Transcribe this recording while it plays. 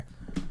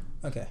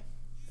Okay.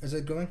 Is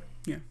it going?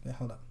 Yeah. Yeah,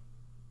 hold up.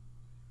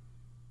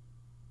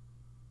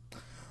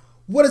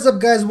 What is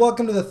up, guys?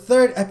 Welcome to the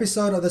third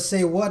episode of the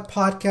Say Whaaat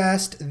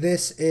podcast.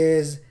 This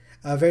is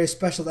a very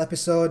special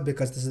episode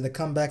because this is the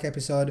comeback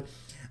episode.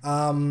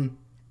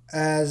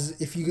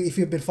 As if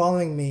you've been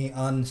following me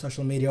on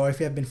social media, or if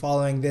you have been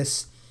following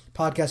this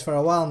podcast for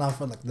a while now,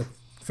 for like the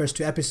first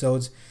two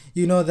episodes,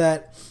 you know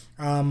that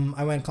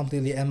I went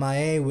completely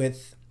MIA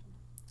with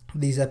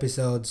these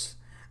episodes,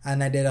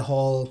 and I did a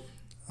whole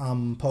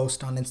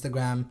post on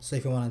Instagram. So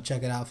if you want to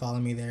check it out, follow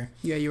me there.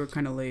 Yeah, you were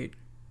kind of late.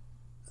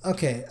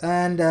 Okay,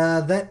 and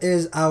that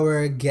is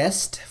our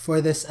guest for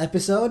this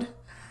episode.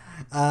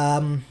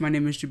 My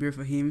name is Jabir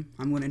Fahim.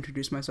 I'm going to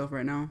introduce myself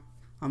right now.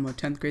 I'm a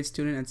 10th grade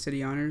student at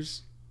City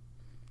Honors.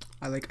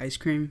 I like ice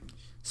cream.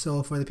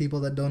 So for the people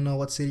that don't know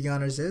what City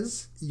Honors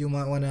is, you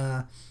might want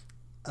to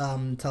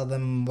tell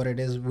them what it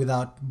is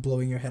without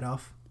blowing your head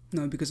off.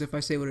 No, because if I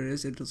say what it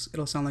is,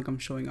 it'll sound like I'm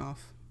showing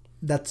off.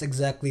 That's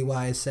exactly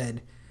why I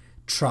said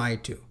try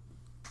to.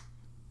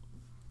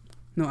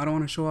 No, I don't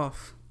want to show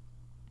off.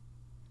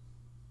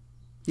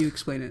 You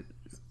explain it.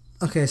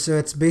 Okay, so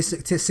it's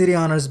City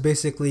Honors,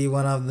 basically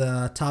one of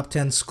the top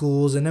 10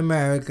 schools in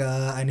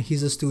America, and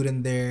he's a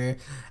student there,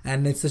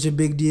 and it's such a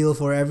big deal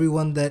for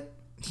everyone that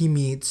he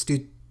meets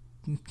to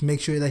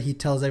make sure that he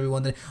tells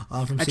everyone that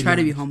from I City try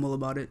to be Honors. humble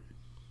about it.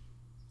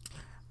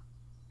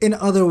 In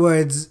other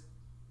words,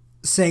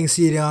 saying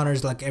City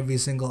Honors like every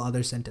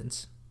other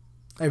sentence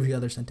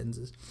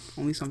is.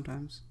 Only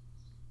sometimes.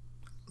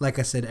 Like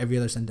I said, every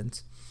other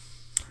sentence.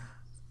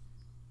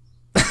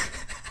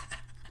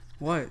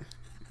 What?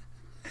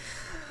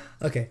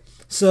 Okay,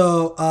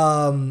 so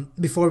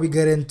before we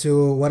get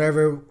into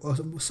whatever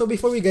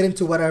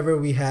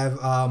we have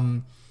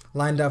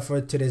lined up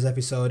for today's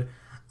episode,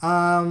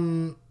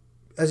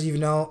 as you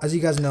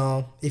guys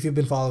know, if you've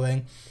been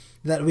following,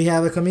 that we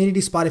have a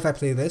community Spotify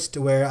playlist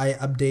where I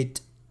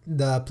update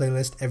the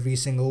playlist every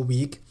single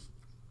week.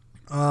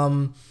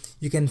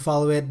 You can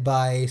follow it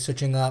by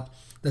searching up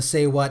the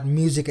Say Whaaat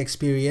Music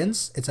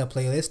Experience. It's a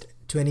playlist,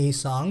 20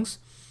 songs.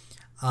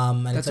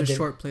 And That's a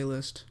short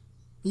playlist.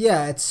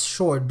 Yeah, it's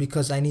short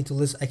because I need to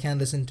listen. I can't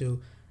listen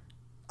to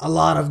a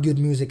lot of good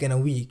music in a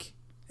week.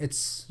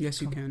 Yes,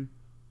 you can.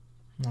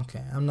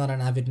 Okay, I'm not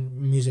an avid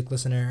music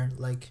listener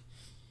like,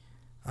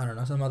 I don't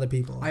know, some other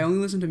people. I only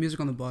listen to music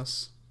on the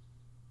bus.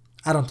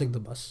 I don't take the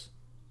bus.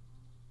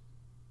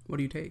 What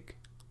do you take?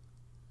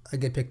 I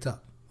get picked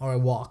up or I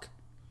walk.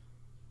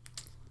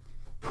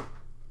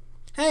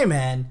 Hey,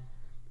 man.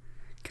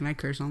 Can I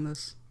curse on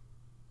this?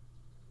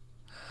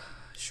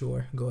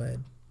 Sure, go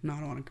ahead. No, I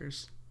don't want to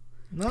curse.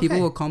 Okay. People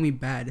will call me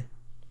bad.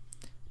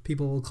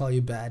 People will call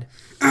you bad.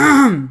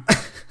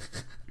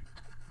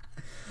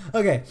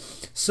 Okay,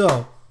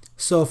 so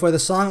for the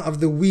song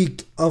of the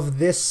week of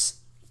this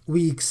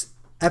week's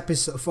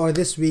episode, for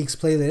this week's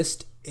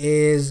playlist,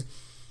 is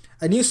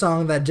a new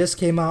song that just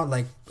came out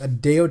like a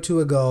day or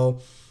two ago.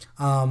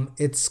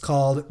 It's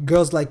called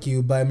Girls Like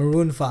You by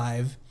Maroon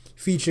 5,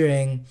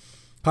 featuring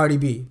Cardi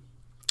B.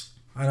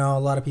 I know a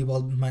lot of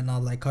people might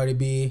not like Cardi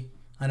B.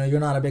 I know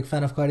you're not a big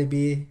fan of Cardi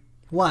B.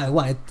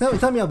 Why?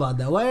 Tell me about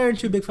that. Why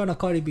aren't you a big fan of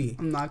Cardi B?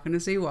 I'm not going to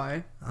say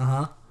why.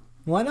 Uh-huh.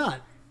 Why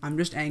not? I'm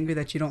just angry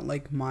that you don't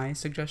like my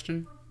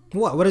suggestion.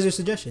 What is your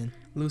suggestion?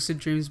 Lucid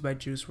Dreams by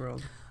Juice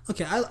WRLD.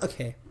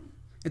 Okay.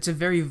 It's a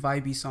very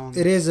vibey song.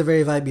 It is a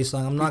very vibey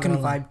song. I'm not gonna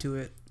gonna vibe to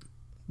it.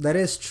 That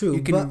is true.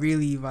 You can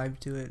really vibe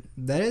to it.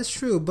 That is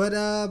true, but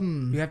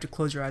you have to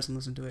close your eyes and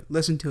listen to it.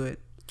 Listen to it,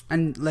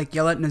 and like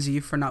yell at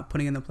Nazif for not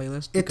putting it in the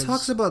playlist. It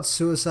talks about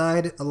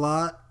suicide a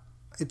lot.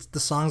 It's the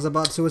songs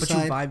about suicide.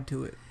 But you vibe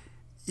to it.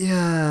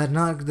 Yeah,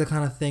 not the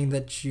kind of thing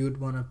that you'd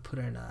want to put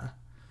in a.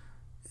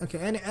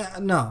 Okay,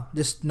 no.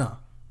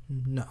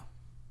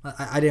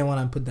 I didn't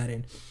want to put that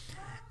in.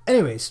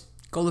 Anyways,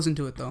 go listen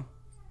to it though.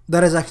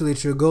 That is actually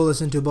true. Go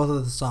listen to both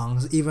of the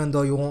songs, even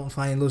though you won't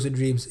find Lucid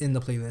Dreams in the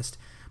playlist,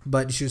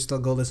 but you should still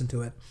go listen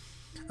to it.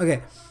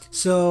 Okay,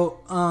 so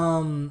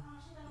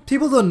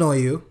people don't know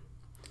you,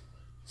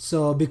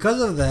 so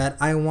because of that,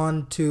 I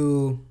want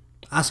to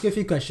ask you a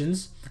few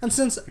questions. And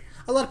since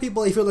a lot of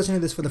people, if you're listening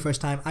to this for the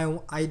first time,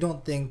 I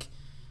don't think.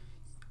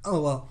 Oh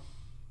well,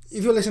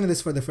 if you're listening to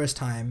this for the first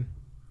time,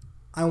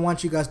 I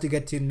want you guys to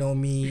get to know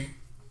me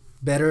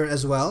better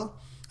as well,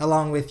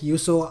 along with you.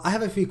 So I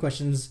have a few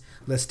questions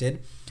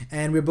listed,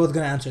 and we're both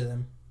gonna answer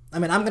them. I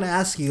mean, I'm gonna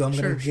ask you. I'm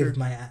gonna give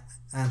my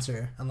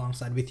answer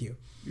alongside with you.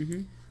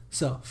 Mm-hmm.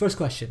 So, first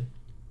question: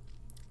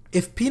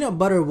 if peanut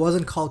butter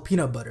wasn't called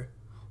peanut butter,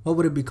 what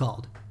would it be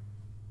called?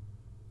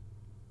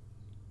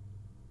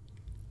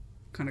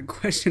 What kind of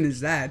question is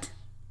that?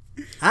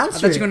 Answer. I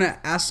thought you were gonna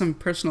ask some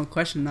personal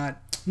question,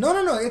 not.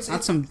 No. It's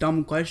some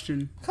dumb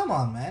question. Come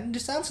on, man.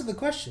 Just answer the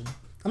question.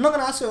 I'm not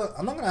gonna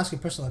ask you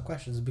personal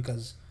questions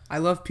because I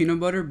love peanut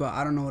butter, but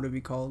I don't know what it'd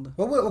be called.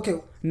 Okay.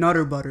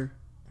 Nutter butter.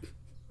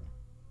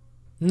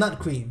 Nut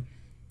cream.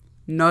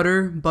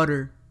 Nutter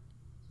butter.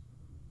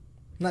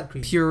 Nut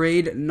cream.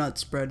 Pureed nut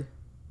spread.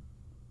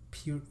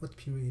 What's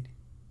pureed?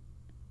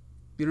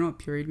 You don't know what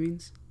pureed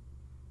means?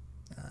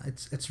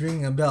 It's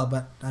ringing a bell,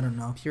 but I don't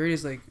know. Pureed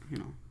is like,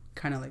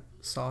 kind of like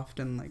soft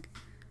and like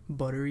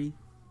buttery,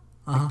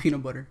 like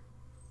peanut butter.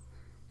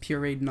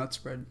 Pureed nut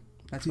spread.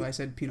 That's why I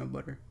said peanut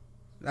butter.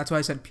 That's why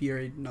I said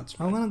pureed nut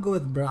spread. I'm gonna go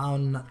with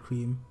brown nut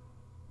cream.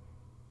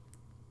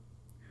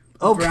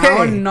 Okay.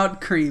 Brown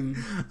nut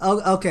cream.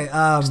 Oh, okay.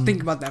 Just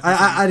think about that. For a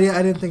second.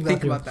 I didn't think that.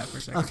 Think about that for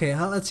a second. Okay.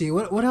 Let's see.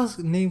 What else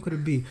name could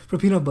it be for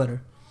peanut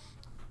butter?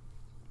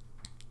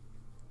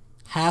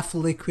 Half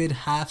liquid,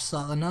 half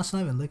solid. No, it's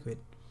not even liquid.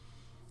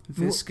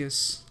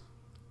 Viscous.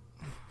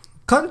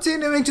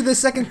 Continuing to the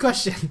second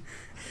question.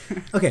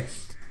 Okay.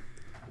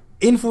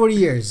 In 40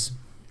 years,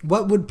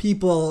 what would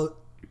people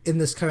in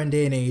this current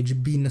day and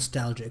age be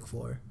nostalgic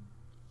for?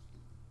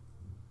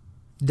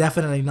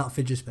 Definitely not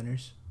fidget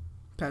spinners.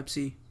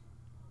 Pepsi.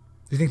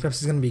 Do you think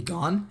Pepsi's gonna be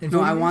gone?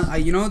 No, I want.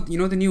 You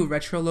know the new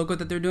retro logo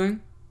that they're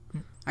doing.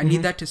 I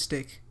need that to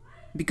stick,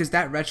 because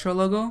that retro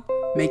logo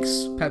makes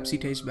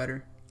Pepsi taste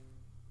better.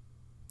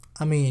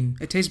 I mean,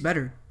 it tastes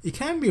better. It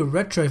can't be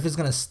retro if it's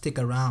gonna stick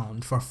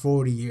around for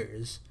 40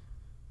 years.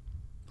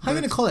 How are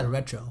you gonna call it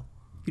retro?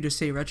 You just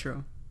say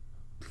retro.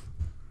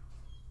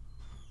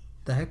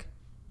 The heck?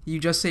 You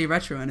just say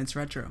retro and it's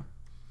retro,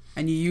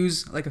 and you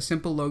use like a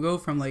simple logo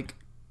from like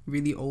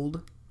really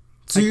old.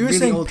 So like you're really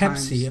saying old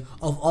Pepsi, times.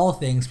 of all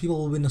things, people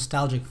will be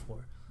nostalgic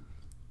for.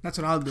 That's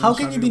what I'll do. How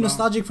can you be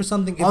nostalgic for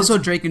something? If also,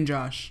 Drake and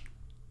Josh.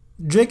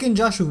 Drake and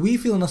Josh, we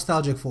feel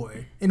nostalgic for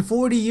it. In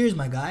 40 years,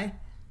 my guy.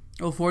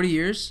 Oh, 40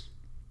 years?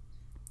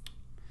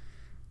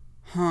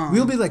 Huh.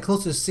 We'll be like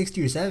close to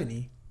 60 or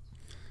 70.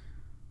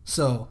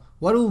 So,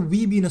 what will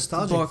we be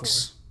nostalgic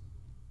Books.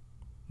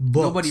 for?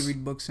 Books. Nobody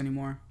read books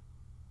anymore.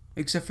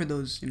 Except for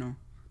those,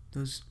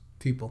 those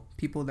people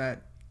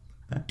that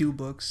do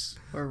books.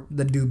 Or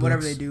that do books.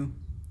 Whatever they do.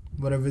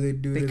 Whatever they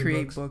do. They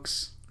create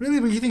books. Really?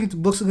 But you think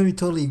books are going to be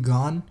totally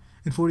gone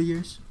in 40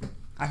 years?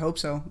 I hope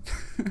so.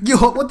 Yo,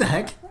 what the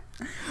heck?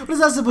 What is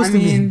that supposed to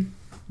mean?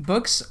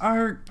 Books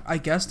are, I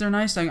guess they're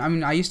nice. I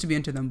mean, I used to be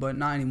into them, but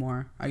not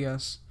anymore, I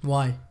guess.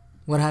 Why?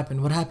 What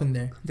happened? What happened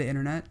there? The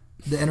internet.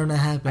 The internet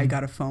happened. I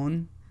got a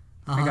phone.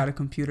 I got a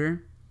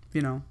computer.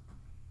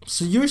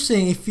 So you're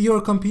saying if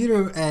your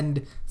computer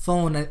and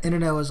phone and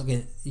internet was...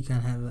 Okay, you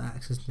can't have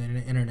access to the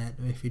internet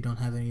if you don't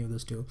have any of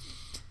those two.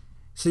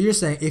 So you're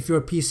saying if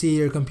your PC,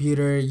 your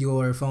computer,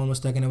 your phone was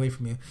taken away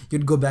from you,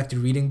 you'd go back to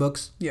reading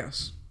books?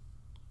 Yes.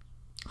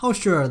 How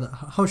sure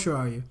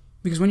are you?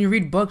 Because when you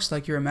read books,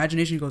 like, your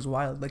imagination goes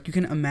wild. Like, you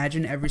can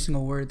imagine every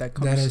single word that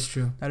comes. That is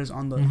true. That is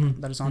on the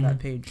that is on that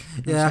page.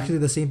 Yeah, actually,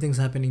 the same thing's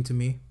happening to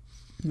me.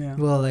 Yeah.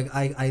 Well, like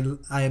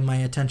I my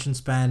attention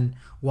span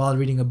while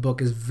reading a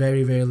book is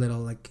very, very little.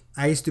 Like,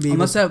 I used to be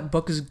unless that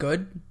book is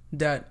good,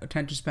 that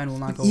attention span will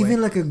not go even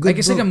away. Like a good like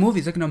it's book. like a movie.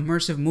 It's like an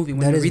immersive movie.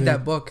 When you read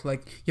that book,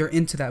 like, you're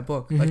into that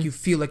book. Like, you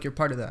feel like you're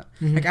part of that.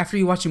 Like, after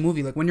you watch a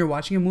movie, like when you're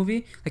watching a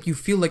movie, like, you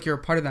feel like you're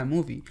a part of that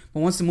movie.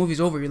 But once the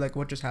movie's over, you're like,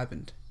 what just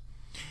happened?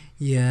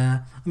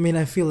 Yeah, I mean,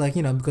 I feel like,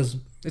 because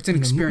it's an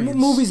experience.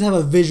 Movies have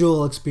a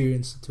visual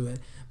experience to it.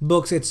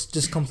 Books, it's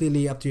just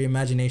completely up to your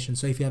imagination.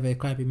 So if you have a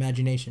crappy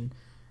imagination,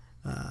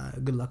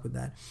 good luck with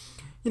that.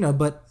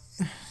 But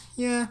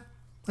yeah,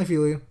 I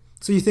feel you.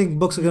 So you think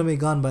books are gonna be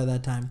gone by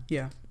that time?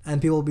 Yeah.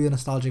 And people will be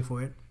nostalgic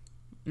for it.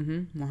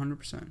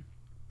 100%.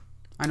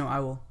 I know I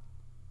will.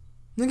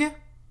 Okay.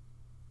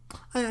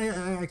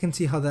 I can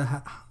see how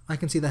I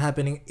can see that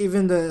happening.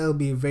 Even though it'll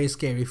be very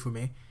scary for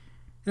me.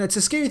 It's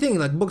a scary thing,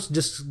 like books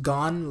just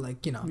gone,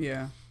 like,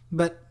 Yeah.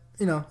 But,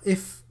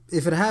 if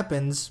it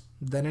happens,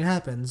 then it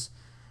happens.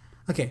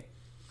 Okay.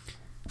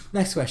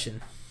 Next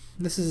question.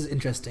 This is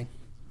interesting.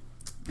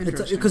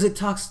 Because it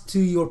talks to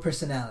your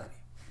personality.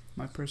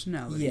 My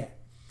personality. Yeah.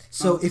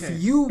 So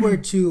if you were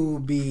to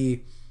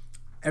be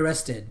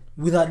arrested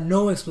without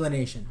no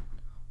explanation,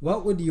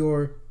 what would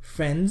your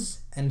friends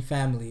and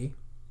family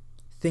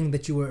think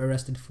that you were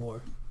arrested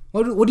for?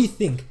 What do you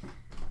think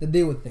that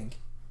they would think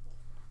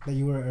that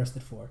you were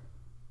arrested for?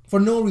 For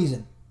no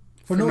reason.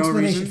 For no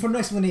explanation. For no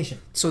explanation.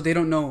 So they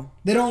don't know.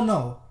 They don't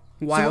know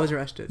why I was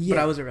arrested. Yeah,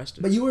 but I was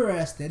arrested. But you were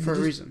arrested. For a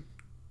reason.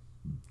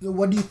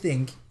 What do you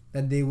think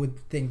that they would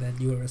think that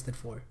you were arrested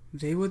for?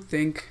 They would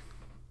think...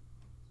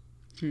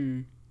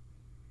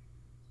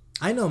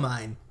 I know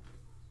mine.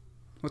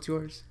 What's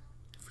yours?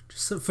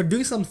 For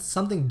doing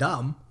something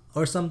dumb.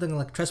 Or something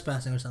like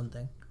trespassing or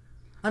something.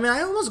 I mean,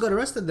 I almost got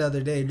arrested the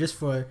other day just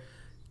for...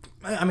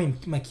 I mean,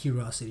 my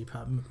curiosity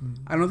problem.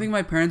 I don't think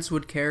my parents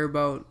would care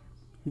about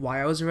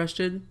why I was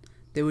arrested.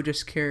 They would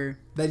just care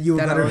that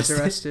I was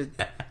arrested.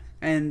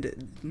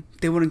 And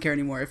they wouldn't care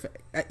anymore if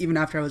even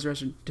after I was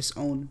arrested.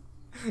 Disown.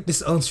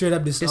 Straight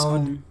up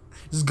disown.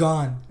 It's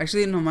gone.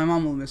 Actually, no, my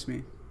mom will miss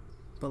me.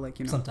 But, like,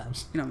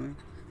 sometimes. When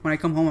I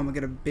come home, I'm gonna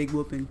get a big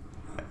whooping.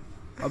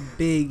 A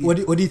big. What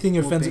do you think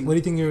your friends? What do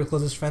you think your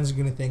closest friends are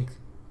gonna think?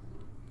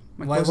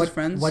 My closest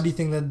friends. What do you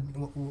think that?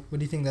 What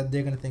do you think that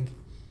they're gonna think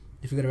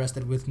if you get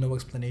arrested with no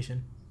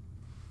explanation?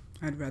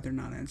 I'd rather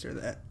not answer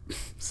that.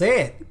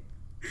 Say it.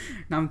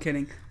 No, I'm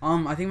kidding.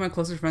 I think my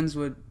closest friends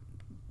would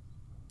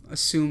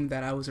assume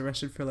that I was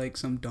arrested for, like,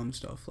 some dumb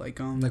stuff. Like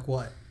Like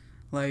what?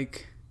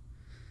 Like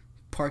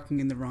parking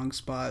in the wrong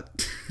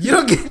spot. You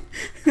don't get.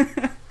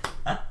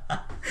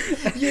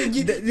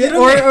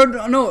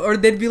 Or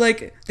they'd be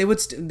like, they would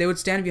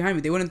stand behind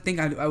me. They wouldn't think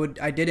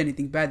I did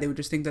anything bad. They would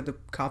just think that the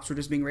cops were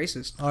just being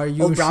racist. Are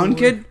you brown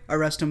kid,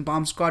 arrest him.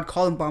 Bomb squad,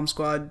 call him. Bomb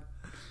squad.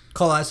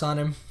 Call ice on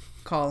him.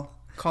 Call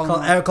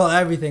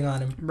everything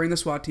on him. Bring the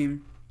SWAT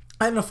team.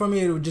 I don't know. For me,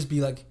 it would just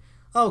be like,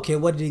 oh, okay,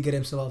 what did he get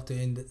himself to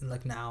in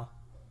like now?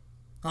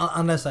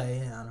 Unless I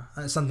don't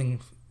know, something.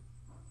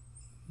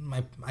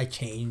 I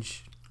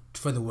change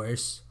for the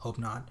worse. Hope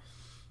not.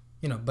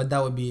 But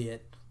that would be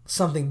it.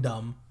 Something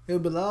dumb. It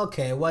would be like,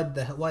 okay, why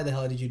the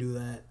hell did you do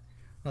that?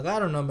 Like, I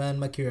don't know, man.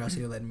 My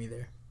curiosity led me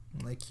there.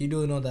 Like, you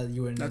do know that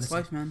you were in. That's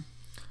life, man.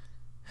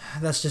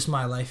 That's just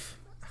my life.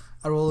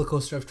 A roller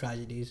coaster of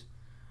tragedies.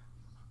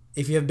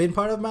 If you have been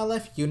part of my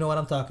life, you know what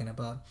I'm talking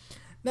about.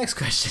 Next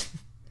question.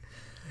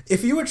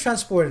 If you were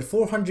transported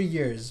 400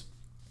 years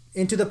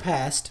into the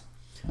past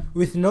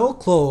with no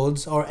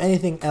clothes or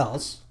anything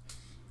else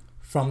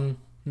from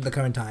the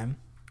current time,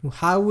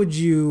 how would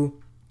you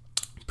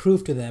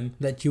prove to them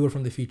that you were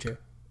from the future?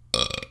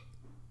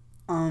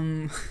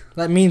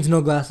 That means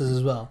no glasses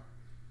as well.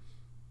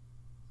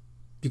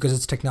 Because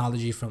it's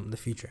technology from the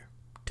future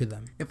to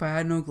them. If I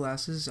had no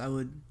glasses, I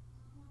would...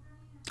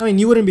 I mean,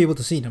 you wouldn't be able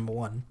to see, number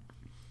one.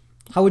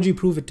 How would you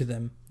prove it to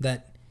them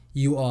that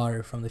you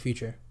are from the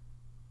future?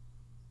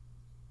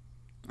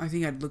 I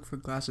think I'd look for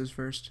glasses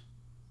first.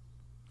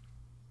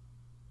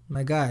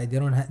 My guy, they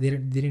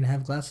didn't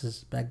have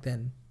glasses back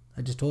then.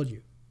 I just told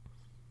you.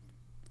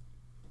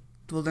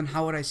 Well, then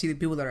how would I see the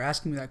people that are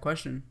asking me that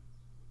question?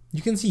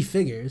 You can see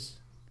figures.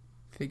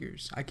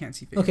 I can't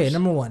see figures. Okay,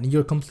 number one,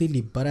 you're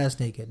completely butt-ass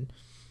naked.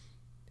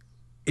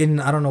 In,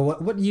 I don't know,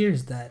 what year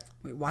is that?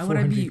 Wait, why would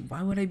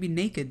I be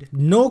naked?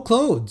 No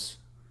clothes.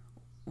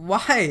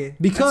 Why?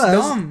 Because,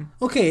 that's dumb.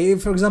 Okay,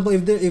 for example,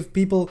 if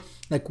people,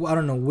 like, I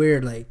don't know,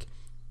 wear, like,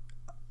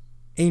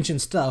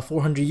 ancient stuff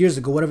 400 years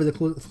ago, whatever the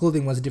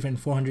clothing was different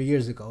 400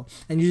 years ago,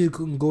 and you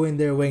couldn't go in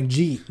there wearing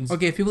jeans.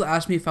 Okay, if people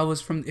asked me if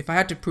I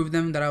had to prove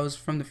them that I was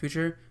from the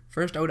future,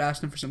 first I would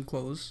ask them for some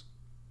clothes.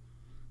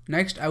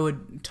 Next, I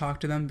would talk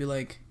to them, be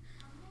like,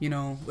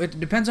 it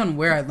depends on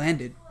where I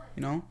landed,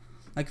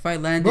 Like if I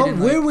landed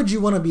where would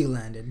you want to be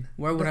landed?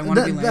 Where would I want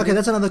to be landed? Okay,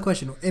 that's another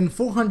question. In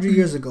 400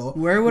 years ago,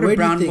 where would a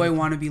brown boy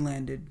want to be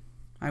landed?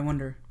 I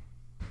wonder.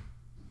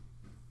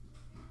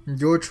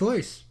 Your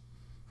choice.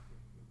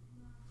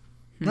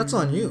 That's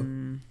on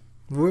you.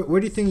 Where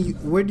do you think?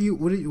 Where do you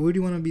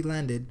want to be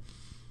landed?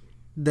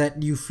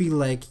 That you feel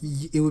like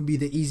it would be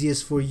the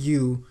easiest for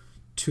you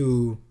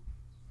to.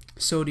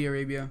 Saudi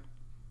Arabia.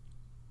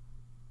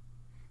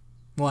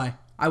 Why?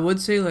 I would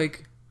say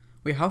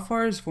wait, how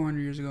far is 400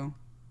 years ago?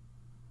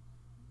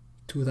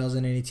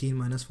 2018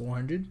 minus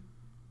 400.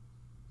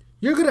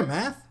 You're good at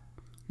math.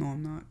 No,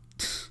 I'm not.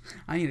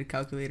 I need a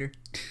calculator.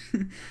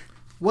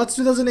 What's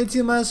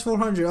 2018 minus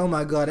 400? Oh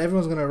my god,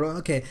 everyone's gonna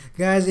okay,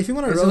 guys, if you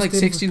want to roast it like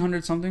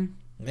 1600 something?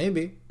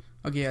 Maybe.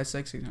 Okay, yeah, it's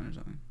like 1600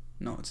 something.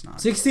 No, it's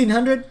not.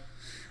 1600?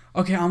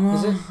 Okay,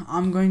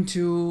 I'm going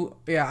to...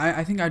 Yeah,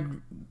 I think I'd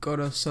go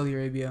to Saudi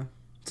Arabia.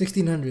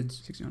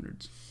 1600s.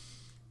 1600s.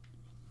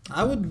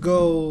 I would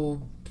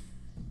go...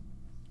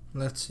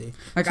 Let's see.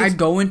 I'd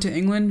go into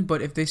England,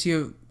 but if they see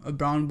a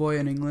brown boy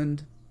in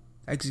England,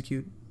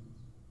 execute.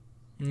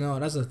 No,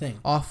 that's the thing.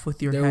 Off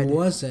with your head. There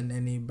wasn't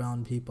any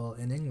brown people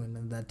in England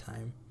at that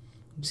time.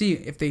 See,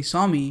 if they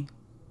saw me...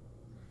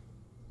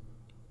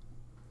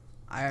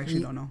 I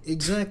actually don't know.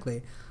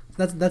 Exactly.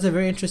 That's a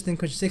very interesting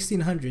question.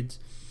 1600s.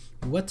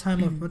 What time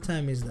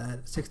is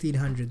that?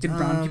 1600s. Did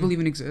brown people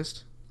even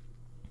exist?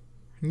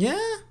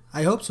 Yeah,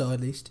 I hope so,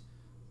 at least.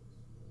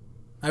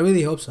 I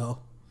really hope so.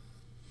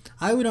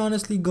 I would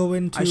honestly go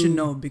into... I should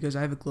know because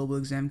I have a global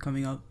exam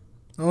coming up.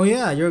 Oh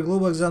yeah, your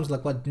global exam's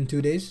like what, in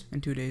 2 days?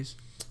 In 2 days.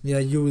 Yeah,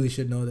 you really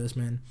should know this,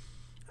 man.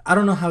 I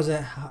don't know how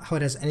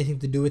it has anything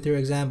to do with your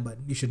exam, but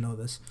you should know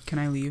this. Can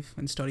I leave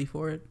and study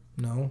for it?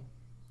 No.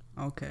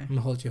 Okay. I'm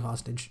gonna hold you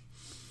hostage.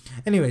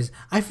 Anyways,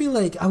 I feel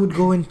like I would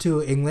go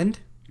into England.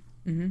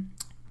 Mm-hmm.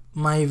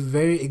 My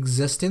very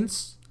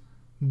existence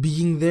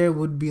being there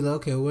would be like,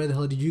 okay, where the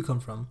hell did you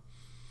come from?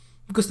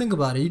 Because think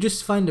about it, you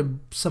just find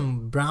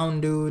some brown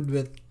dude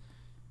with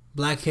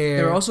black hair.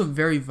 They were also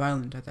very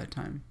violent at that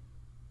time.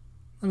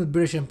 I mean, the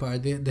British Empire,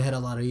 they had a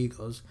lot of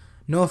egos.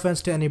 No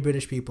offense to any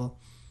British people,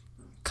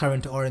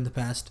 current or in the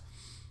past.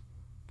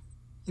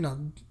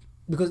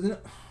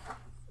 Because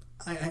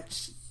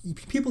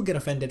people get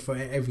offended for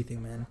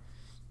everything, man.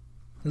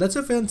 That's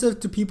offensive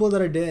to people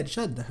that are dead.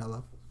 Shut the hell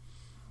up.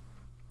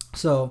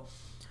 So,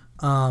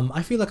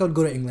 I feel like I would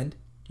go to England.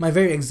 My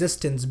very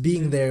existence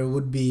being there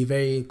would be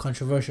very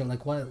controversial.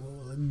 Like, what?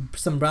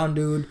 Some brown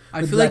dude.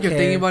 I feel like you're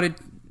thinking about it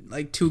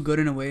like too good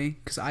in a way.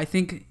 Because I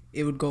think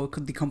it would go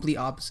the complete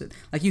opposite.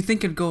 Like, you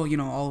think it'd go,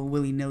 all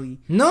willy-nilly.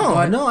 No,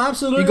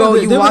 absolutely.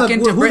 You walk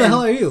into Britain. Who the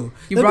hell are you?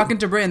 You walk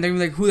into Britain, they're going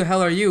to be like, who the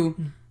hell are you?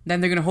 Then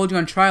they're going to hold you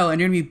on trial, and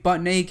you're going to be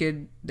butt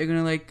naked. They're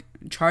going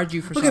to, charge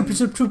you for some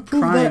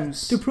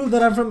crimes. To prove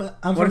that I'm from...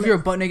 What if you're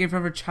butt naked in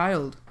front of a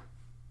child?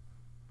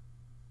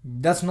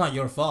 That's not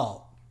your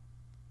fault.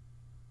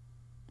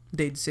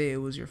 they'd say it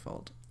was your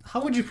fault.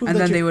 How would you prove And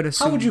that then they would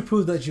assume. How would you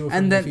prove that you were from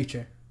And the then-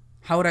 future?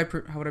 How would I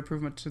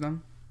prove it to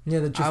them? Yeah,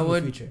 that you're I from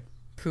would- the future.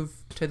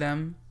 Prove to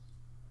them.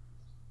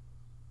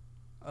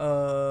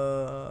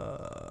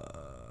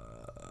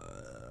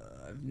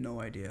 I have no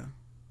idea.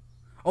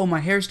 Oh,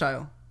 my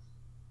hairstyle.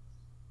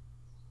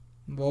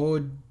 What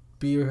would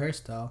be your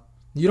hairstyle?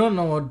 You don't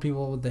know what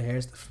people with the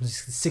hairstyle from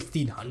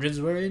 1600s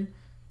were in?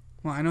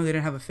 Well, I know they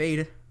didn't have a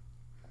fade.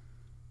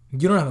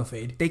 You don't have a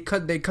fade. They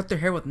cut their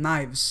hair with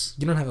knives.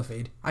 You don't have a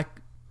fade. I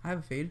have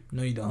a fade.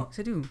 No, you don't. Yes,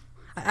 I do.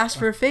 I asked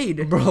for a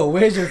fade. Bro,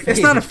 where's your fade? It's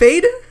not a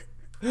fade.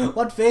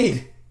 What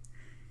fade?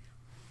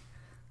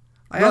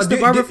 I Bro, asked the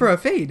barber for a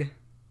fade.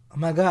 Oh,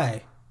 my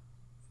guy.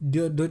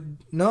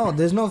 No,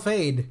 there's no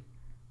fade.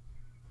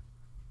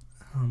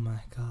 Oh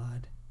my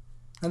god.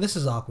 Now this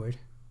is awkward.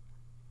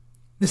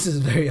 This is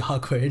very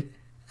awkward.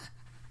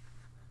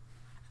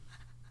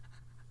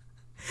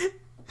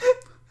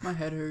 My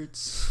head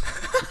hurts.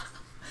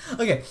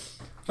 Okay,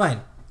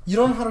 fine. You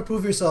don't know how to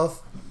prove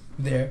yourself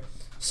there.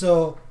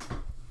 So,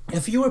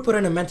 if you were put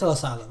in a mental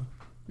asylum,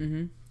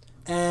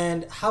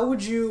 and how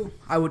would you...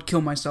 I would kill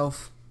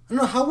myself.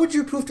 No, how would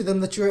you prove to them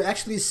that you're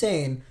actually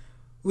sane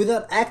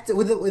without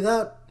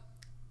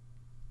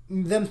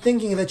them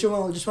thinking that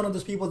you're just one of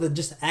those people that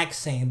just act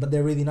sane, but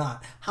they're really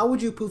not? How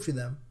would you prove to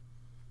them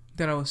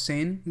That I was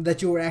sane?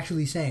 that you were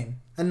actually sane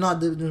and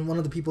not one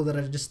of the people that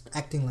are just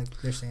acting like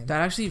they're sane?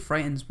 That actually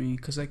frightens me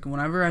because like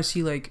whenever I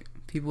see like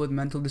people with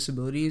mental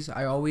disabilities,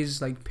 I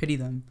always like pity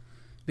them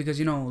because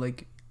you know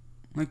like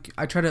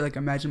I try to like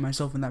imagine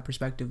myself in that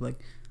perspective, like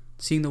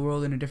seeing the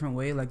world in a different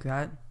way like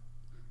that.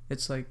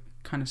 It's like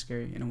kind of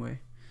scary in a way.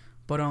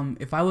 But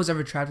if I was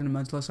ever trapped in a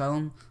mental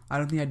asylum, I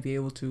don't think I'd be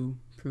able to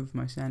prove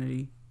my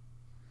sanity.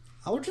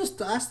 I would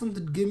just ask them to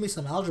give me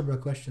some algebra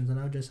questions and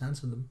I would just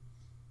answer them.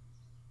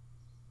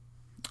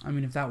 I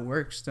mean, if that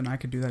works, then I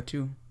could do that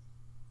too.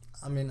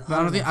 I mean,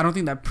 But I don't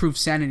think that proves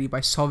sanity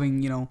by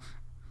solving,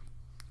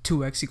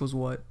 2x equals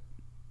what?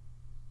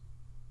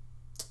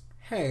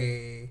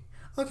 Hey,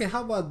 okay.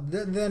 How about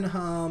then?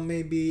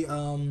 Maybe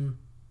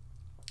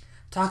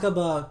talk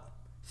about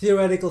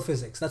theoretical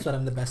physics. That's what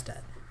I'm the best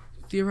at.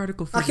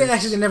 Theoretical physics. Okay,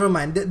 actually, never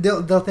mind.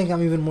 They'll think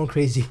I'm even more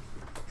crazy.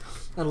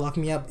 They'll lock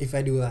me up if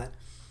I do that.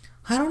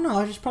 I don't know.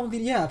 I just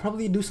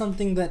probably do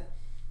something that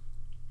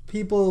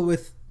people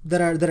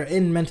that are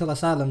in mental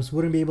asylums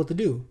wouldn't be able to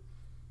do.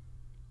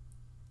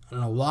 I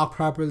don't know. Walk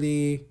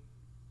properly.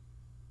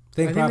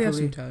 Think I think properly. they have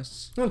some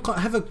tests.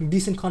 Have a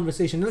decent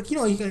conversation. Like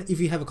if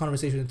you have a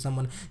conversation with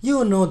someone,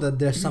 you'll know that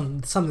there's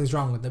something's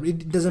wrong with them.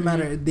 It doesn't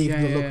matter if they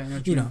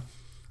look.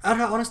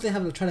 I'd honestly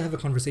try to have a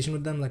conversation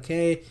with them. Like,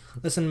 hey,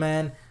 listen,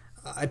 man,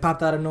 I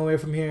popped out of nowhere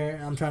from here.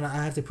 I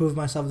have to prove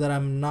myself that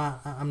I'm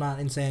not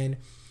insane.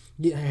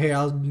 Here,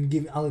 I'll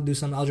do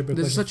some algebra.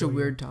 This is such a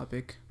weird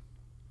topic.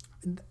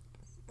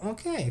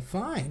 Okay,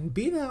 fine.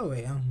 Be that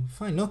way.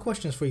 Fine. No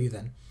questions for you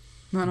then.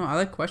 No, I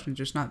like questions,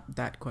 just not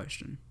that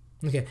question.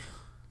 Okay.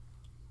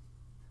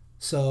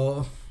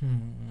 So,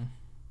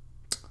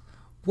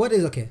 what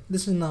is okay?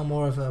 This is now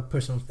more of a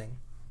personal thing.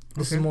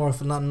 This is more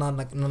of not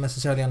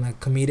necessarily on a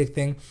comedic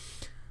thing.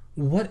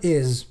 What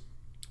is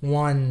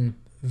one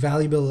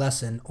valuable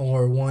lesson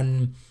or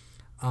one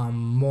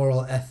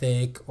moral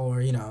ethic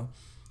or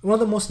one of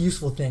the most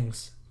useful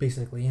things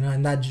basically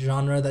in that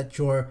genre that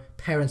your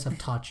parents have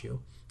taught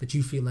you that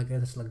you feel like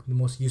that's like the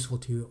most useful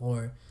to you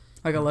or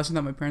like a lesson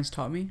that my parents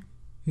taught me?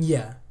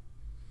 Yeah.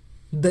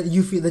 That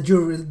you feel that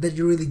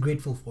you're really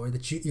grateful for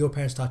that your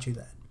parents taught you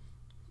that.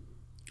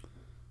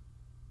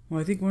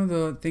 Well, I think one of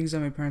the things that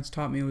my parents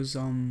taught me was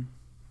one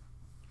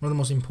of the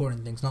most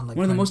important things, not like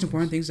one of the most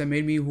important things that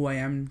made me who I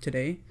am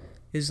today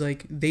is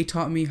like they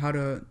taught me how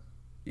to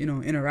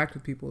interact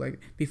with people. Like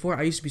before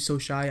I used to be so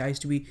shy. I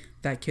used to be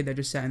that kid that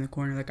just sat in the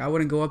corner. Like I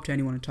wouldn't go up to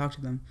anyone and talk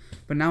to them.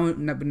 But now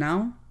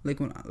like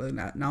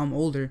now I'm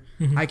older,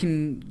 I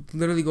can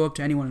literally go up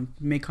to anyone and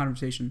make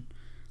conversation.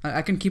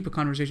 I can keep a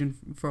conversation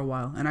for a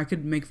while, and I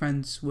could make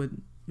friends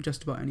with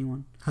just about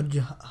anyone. How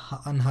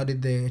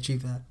did they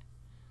achieve that?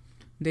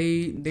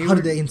 How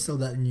did they instill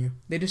that in you?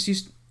 They just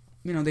used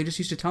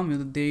to tell me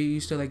that they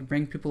used to like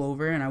bring people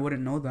over and I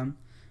wouldn't know them,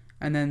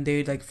 and then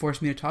they'd like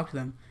force me to talk to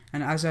them.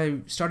 And as I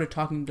started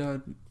talking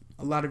to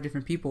a lot of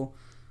different people,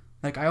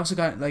 like I also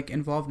got like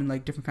involved in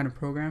like different kind of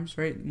programs,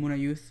 right? Muna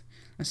Youth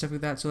and stuff like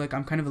that. So like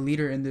I'm kind of a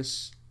leader in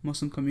this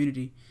Muslim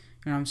community.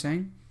 You know what I'm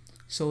saying?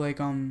 So like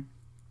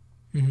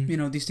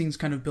these things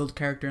kind of build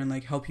character and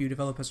like help you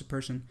develop as a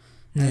person.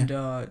 Yeah. And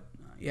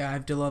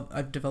I've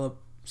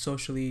developed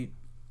socially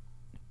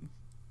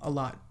a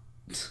lot.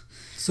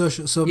 So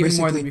even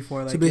more than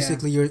before. Like, so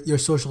basically, your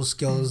social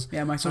skills.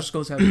 Yeah, my social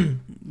skills have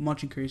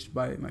much increased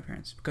by my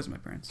parents because of my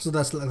parents. So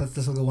that's like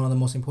one of the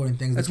most important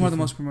things. That's one of the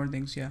most important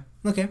things. Yeah.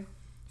 Okay,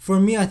 for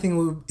me, I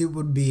think it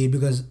would be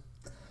because.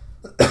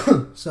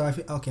 So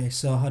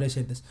So how do I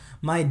say this?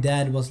 My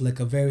dad was like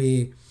a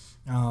very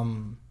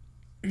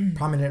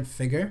prominent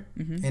figure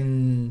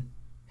in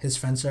his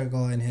friend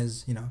circle and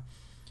his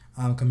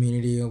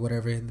community or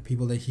whatever, the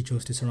people that he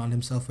chose to surround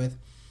himself with.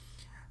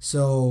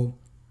 So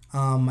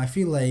I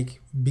feel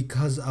like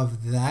because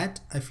of that,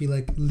 I feel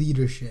like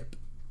leadership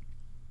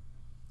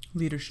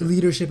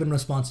and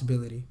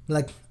responsibility.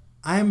 Like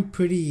I'm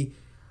pretty.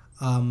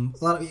 A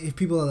lot of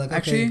people are like,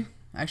 okay.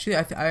 Actually,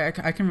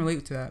 I can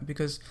relate to that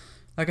because,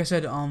 like I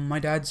said, my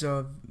dad's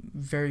a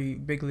very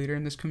big leader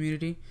in this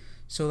community.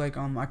 So like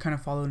I kind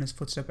of follow in his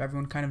footsteps.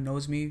 Everyone kind of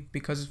knows me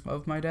because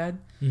of my dad.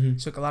 Mm-hmm.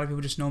 So like, a lot of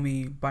people just know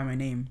me by my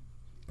name.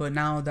 But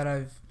now that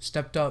I've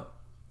stepped up,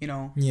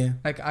 Yeah.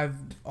 like I've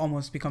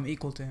almost become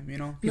equal to him.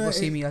 People No,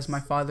 see me as my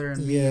father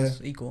and me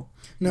as equal.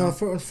 No,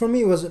 for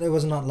me it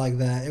was not like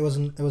that. It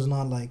was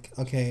not like,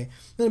 okay,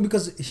 no,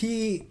 because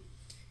he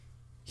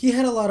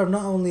had a lot of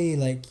not only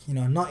like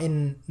not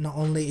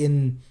only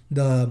in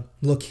the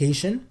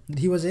location that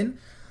he was in,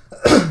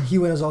 he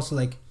was also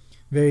like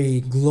very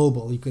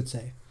global, you could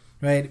say,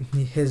 right?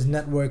 His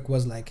network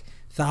was like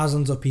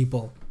thousands of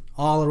people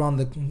all around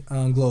the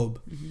globe.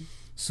 Mm-hmm.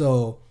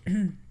 So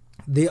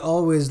they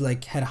always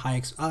like had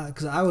high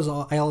because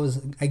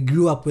I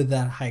grew up with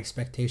that high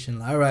expectation.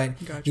 Like, all right,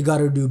 Gotcha. you got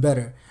to do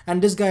better.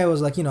 And this guy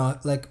was like,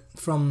 like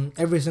from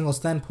every single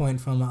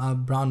standpoint, from a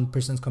brown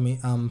person's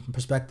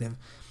perspective,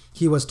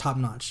 he was top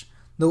notch.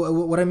 Though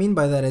what I mean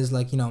by that is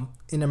like,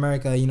 in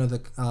America,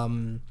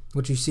 the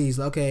what you see is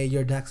like, okay,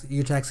 you're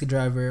a taxi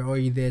driver, or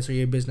you're this, or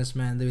you're a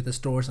businessman with a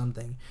store or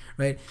something,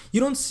 right?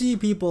 You don't see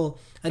people,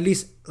 at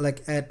least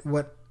like at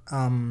what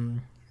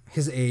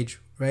his age,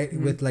 right,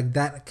 Mm-hmm. with like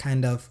that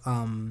kind of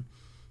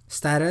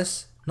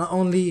status, not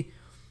only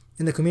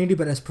in the community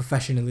but as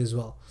professionally as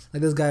well.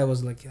 Like this guy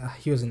was like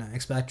he was an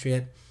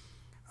expatriate,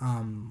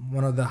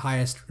 one of the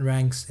highest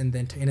ranks in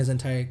his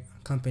entire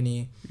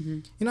company.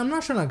 Mm-hmm. I'm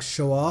not trying to like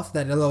show off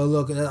that, oh,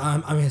 look,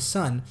 I'm his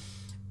son.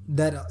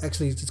 That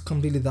actually it's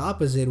completely the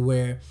opposite,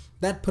 where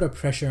that put a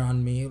pressure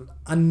on me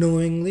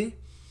unknowingly,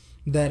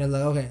 that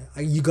like, okay,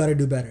 you got to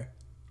do better.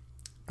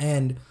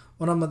 And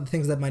one of the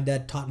things that my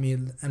dad taught me,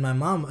 and my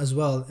mom as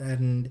well,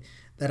 and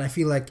that I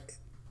feel like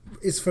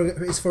is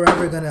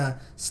forever gonna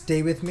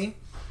stay with me,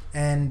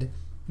 and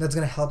that's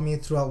gonna help me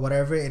throughout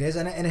whatever it is,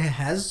 and it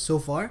has so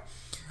far,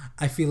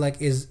 I feel like,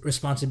 is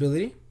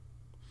responsibility.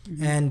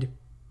 Mm-hmm. And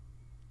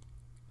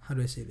how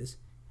do I say this?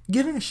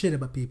 Giving a shit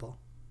about people.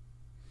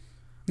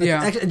 Like,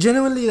 actually,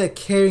 genuinely like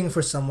caring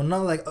for someone,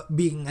 not like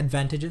being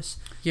advantageous.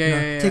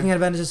 Taking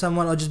advantage of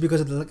someone, or just because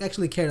of like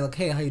actually care, like,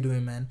 hey, how you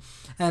doing, man?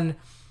 And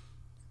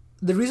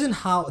the reason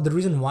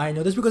why I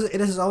know this, because it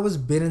has always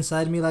been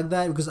inside me like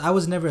that, because I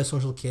was never a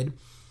social kid.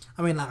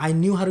 I mean, like, I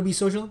knew how to be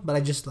social, but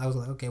I was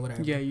like, okay,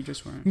 whatever. Yeah, you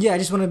just weren't. Yeah, I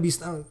just want to be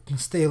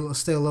stay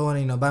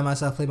alone, by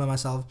myself, play by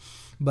myself.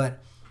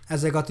 But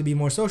as I got to be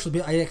more social,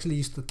 I actually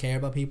used to care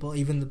about people,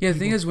 even the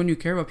thing is, when you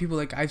care about people,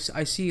 like I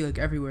see like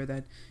everywhere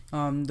that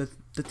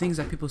the things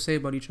that people say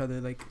about each other,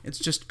 like it's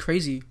just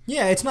crazy.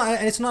 Yeah, it's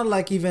not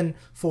like even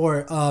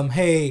for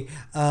hey,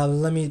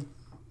 let me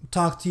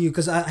talk to you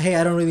because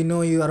I don't really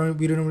know you.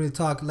 We don't really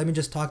talk. Let me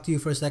just talk to you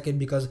for a second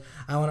because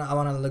I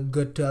wanna look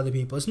good to other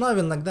people. It's not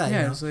even like that.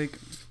 Yeah, it's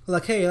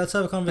like hey, let's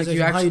have a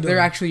conversation. Like how you doing? They're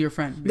actually your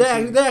friend.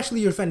 They're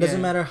actually your friend.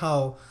 Doesn't matter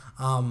how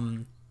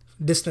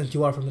distant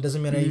you are from it.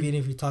 Doesn't matter even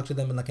if you talk to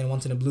them like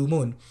once in a blue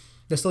moon.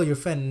 They're still your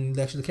friend and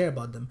they actually care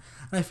about them.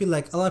 And I feel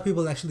like a lot of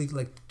people actually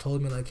like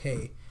told me like,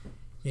 hey,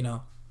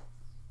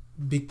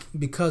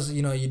 because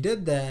you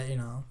did that,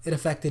 it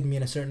affected me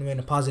in a certain way, in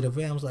a positive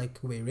way. I was like,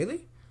 wait,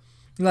 really?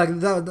 Like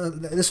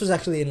this was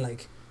actually in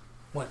like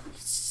what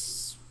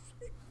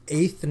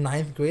 8th,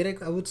 9th grade,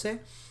 I would say,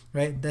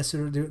 right? That's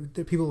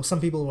the people.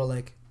 Some people were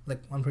like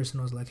one person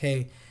was like,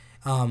 hey,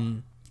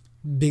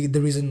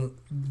 the reason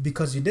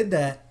because you did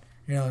that,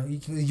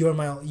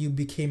 you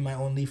became my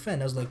only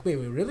friend. I was like, wait,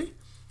 really?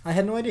 I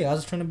had no idea. I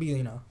was trying to be,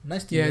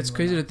 nice to you. Yeah, it's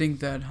crazy to think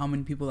that how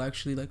many people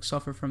actually like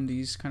suffer from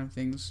these kind of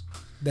things.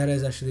 That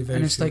is actually very.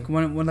 And it's true. like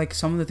when like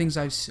some of the things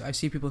I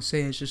see people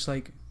say, it's just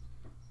like,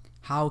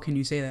 how can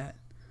you say that?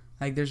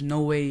 Like, there's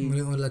no way.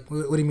 Like,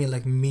 what do you mean,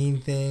 like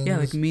mean things? Yeah,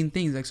 like mean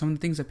things. Like some of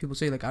the things that people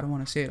say, like I don't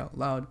want to say it out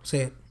loud.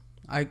 Say it.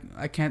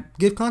 I can't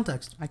give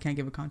context. I can't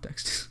give a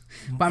context.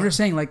 But I'm just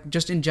saying, like,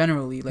 just in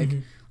generally, like,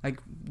 like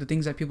the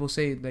things that people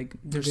say, like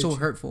they're so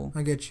hurtful.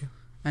 I get you.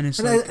 And it's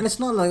and it's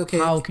not like, okay,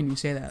 how can you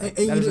say that? That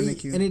doesn't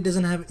make you. And it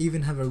doesn't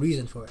even have a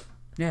reason for it.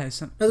 Yeah,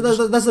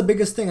 that's the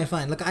biggest thing I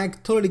find. Like, I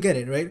totally get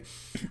it, right?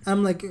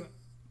 I'm like,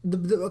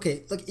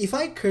 okay, like if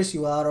I curse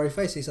you out or if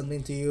I say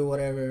something to you,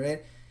 whatever,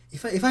 right?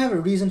 If I have a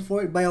reason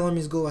for it, by all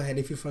means, go ahead.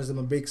 If you force them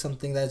to break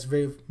something that's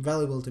very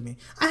valuable to me,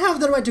 I have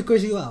the right to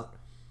curse you out.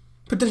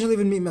 Potentially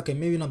even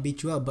maybe not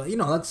beat you up, but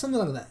like something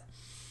like that.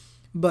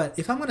 But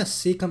if I'm gonna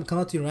come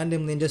out to you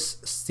randomly and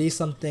just say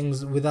some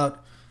things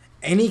without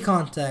any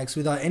context,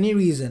 without any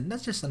reason,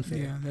 that's just unfair.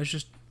 Yeah, that's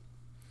just.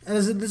 And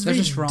that's very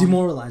just wrong.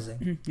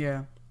 Demoralizing.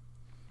 Yeah.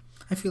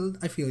 I feel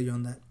you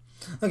on that.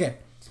 Okay,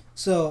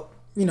 so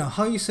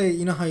how you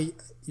say how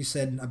you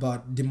said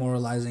about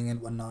demoralizing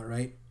and whatnot,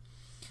 right?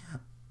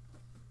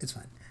 It's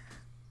fine.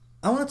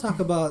 I want to talk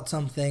about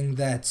something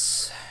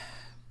that's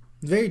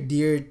very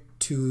dear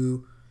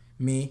to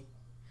me,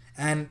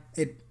 and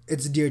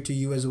it's dear to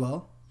you as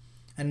well.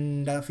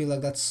 And I feel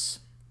like that's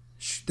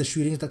the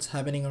shootings that's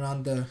happening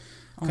around the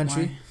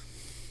country.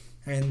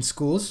 in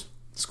school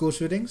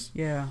shootings.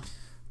 Yeah.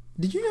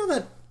 Did you know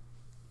that,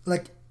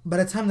 like, by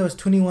the time there was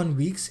 21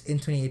 weeks in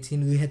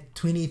 2018, we had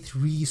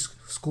 23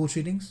 school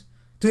shootings?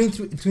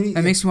 20.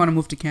 That makes me want to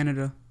move to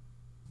Canada.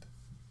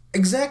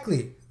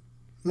 Exactly.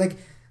 Like,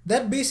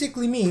 that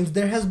basically means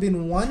there has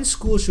been one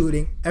school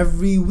shooting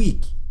every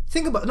week.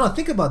 Think about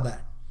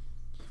that.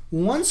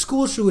 One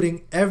school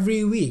shooting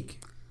every week.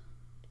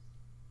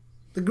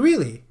 Like,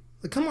 really?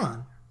 Like, come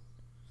on.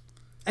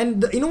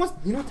 And you know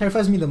what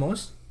terrifies me the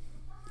most?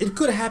 It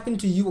could happen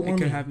to you or me. It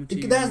could happen to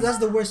you. That's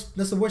the worst.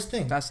 That's the worst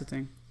thing. That's the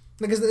thing.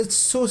 Like, it's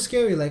so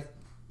scary. Like,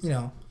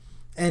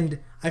 and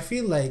I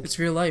feel like it's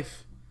real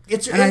life. I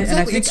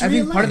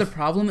think part of the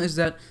problem is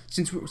that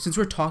since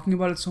we're talking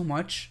about it so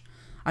much,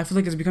 I feel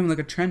like it's becoming like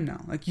a trend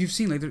now. Like, you've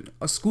seen like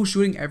a school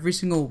shooting every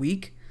single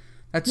week.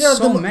 That's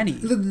many.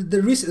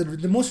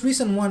 The most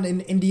recent one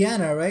in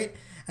Indiana, right?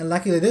 And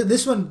luckily,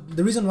 this one,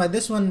 the reason why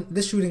this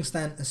shooting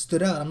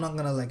stood out, I'm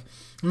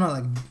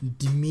not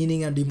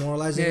demeaning and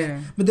demoralizing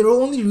it, but the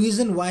only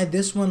reason why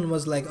this one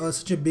was like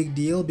such a big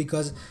deal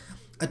because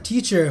a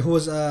teacher who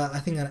was I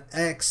think an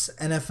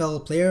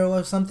ex-NFL player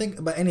or something,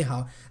 but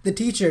anyhow, the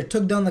teacher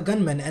took down the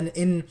gunman,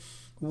 and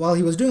while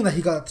he was doing that,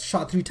 he got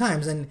shot 3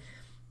 times, and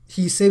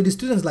he saved his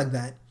students like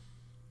that.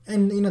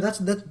 And that's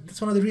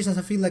one of the reasons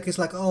I feel like it's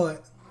like, oh,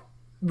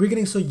 we're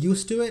getting so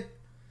used to it.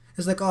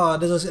 It's like, oh,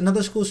 there's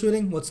another school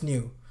shooting. What's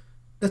new?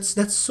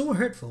 That's so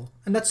hurtful,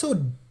 and that's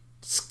so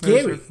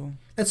scary.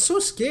 That's so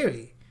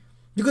scary,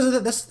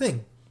 because that's the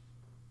thing.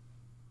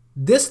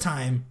 This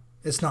time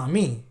it's not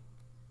me.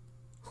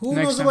 Who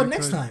knows about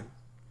next time?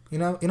 You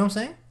know what I'm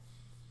saying?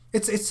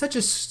 It's such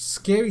a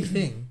scary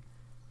thing.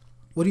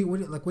 What are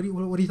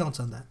your thoughts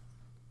on that?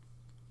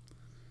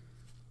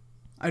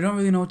 I don't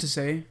really know what to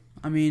say.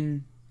 I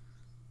mean,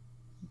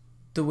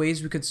 the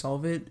ways we could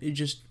solve it is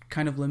just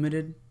kind of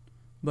limited,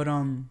 but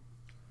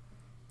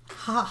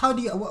How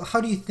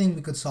do you think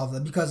we could solve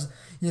that? Because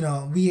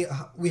we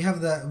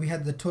had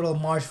the total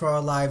March for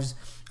Our Lives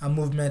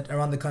movement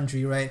around the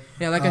country, right?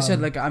 Yeah, like I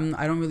said, like I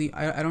don't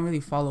really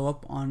follow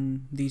up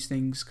on these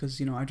things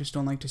because I just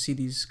don't like to see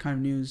these kind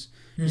of news.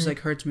 It just like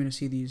hurts me to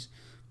see these,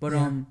 but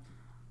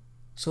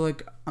so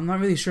like I'm not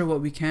really sure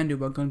what we can do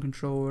about gun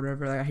control or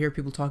whatever. Like, I hear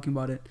people talking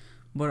about it,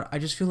 but I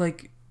just feel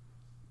like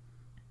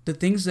the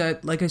things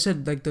that, like I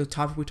said, like the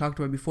topic we talked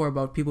about before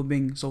about people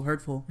being so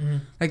hurtful,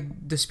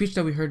 like the speech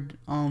that we heard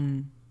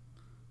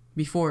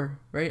before,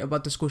 right,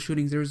 about the school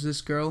shootings. There was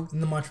this girl in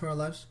the March for Our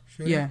Lives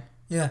shooting?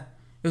 Yeah.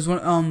 It was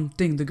one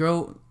thing. The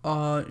girl,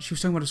 she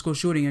was talking about a school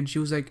shooting, and she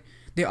was like,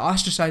 they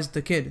ostracized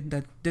the kid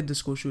that did the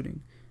school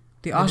shooting.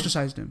 They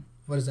ostracized him.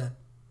 What is that?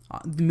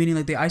 Meaning,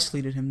 like, they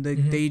isolated him.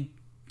 They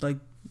like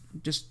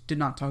just did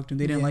not talk to him.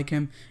 They didn't like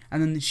him.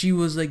 And then she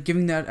was like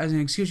giving that as an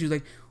excuse. She was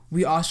like,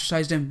 we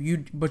ostracized him. You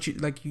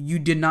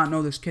did not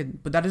know this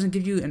kid. But that doesn't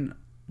give you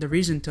the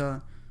reason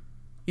to,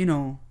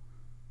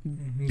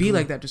 be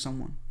like that to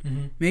someone.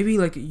 Maybe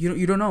like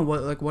you don't know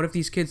what if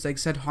these kids like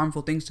said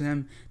harmful things to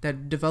him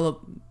that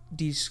develop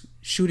these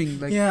shooting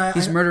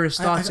these murderous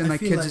thoughts in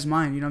kids'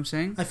 mind. You know what I'm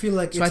saying? I feel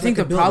like so. I think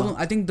the problem.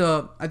 I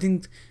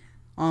think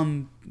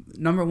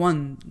number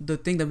one, the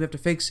thing that we have to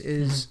fix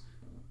is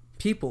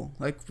people.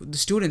 Like the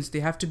students, they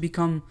have to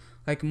become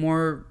like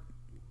more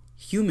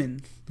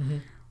human.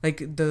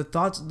 Like the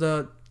thoughts,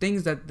 the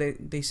things that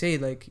they say,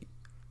 like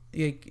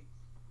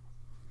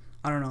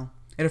I don't know.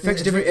 It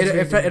affects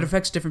it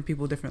affects different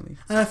people differently.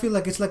 And I feel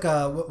like it's like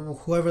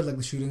whoever like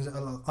the shootings,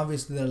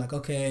 obviously they're like,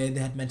 okay, they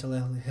had mental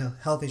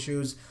health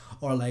issues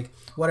or like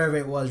whatever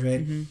it was,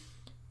 right? Do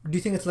you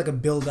think it's like a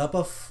build up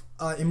of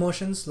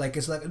emotions? Like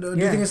it's like, do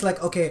you think it's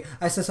like, okay,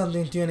 I said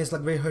something to you and it's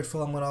like very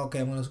hurtful, I'm gonna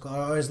go,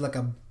 or is like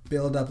a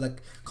build up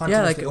like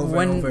continuously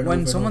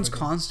when someone's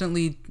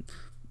constantly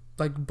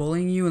like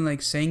bullying you and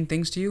like saying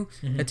things to you,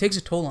 it takes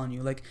a toll on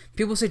you. Like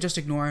people say just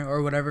ignore it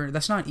or whatever.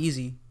 That's not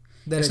easy.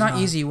 It's not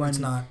easy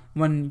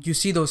when you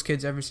see those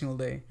kids every single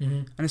day,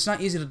 and it's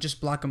not easy to just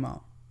block them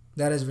out.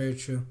 That is very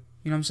true.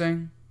 You know what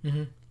I'm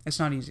saying? It's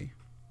not easy.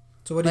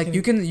 So what do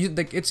you think? You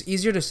like it's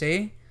easier to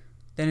say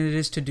than it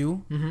is to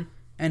do,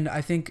 and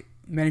I think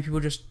many people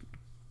just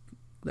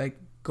like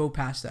go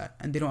past that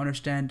and they don't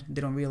understand.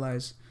 They don't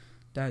realize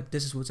that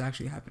this is what's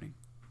actually happening.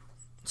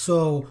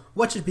 So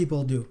what should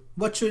people do?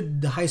 What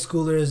should the high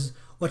schoolers?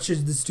 What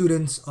should the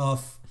students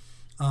of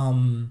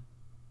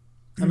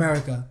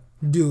America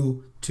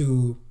do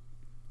to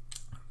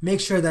make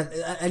sure that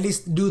at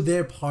least do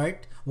their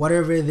part,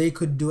 whatever they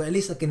could do, at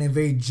least like in a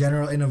very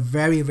general, in a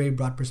very, very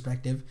broad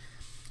perspective,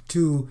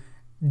 to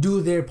do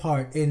their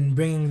part in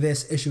bringing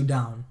this issue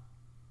down?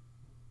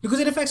 Because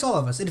it affects all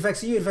of us. It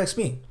affects you, it affects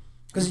me.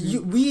 Because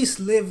we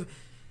live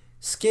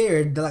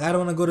scared that like, I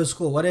don't want to go to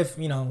school. What if,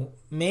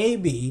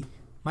 maybe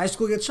my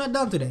school gets shut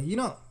down today? You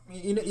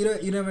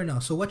never know.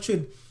 So what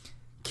should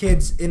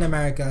kids in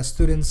America,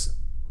 students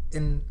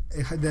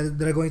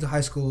that are going to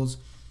high schools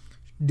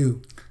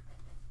do?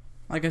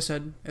 Like I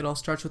said, it all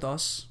starts with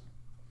us.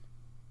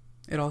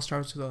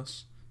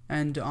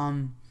 And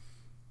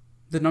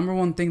the number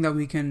one thing that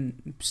we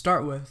can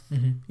start with,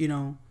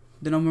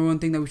 the number one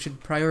thing that we should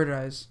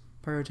prioritize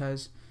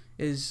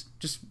is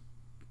just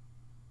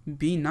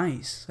be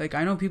nice. Like,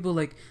 I know people,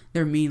 like,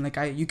 they're mean. Like,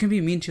 you can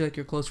be mean to, like,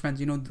 your close friends,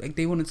 you know, like,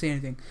 they wouldn't say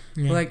anything.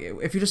 Yeah. But, like,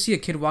 if you just see a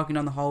kid walking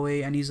down the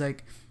hallway and he's,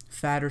 like,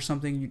 fat or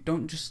something, you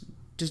don't just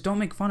don't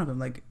make fun of him.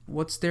 Like,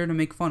 what's there to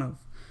make fun of?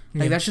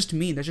 Like, that's just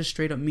mean. That's just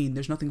straight up mean.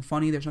 There's nothing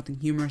funny. There's nothing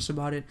humorous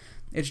about it.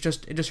 It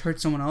just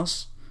hurts someone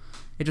else.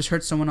 It just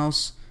hurts someone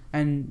else.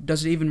 And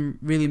does it even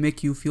really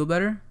make you feel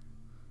better?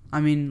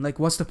 I mean, like,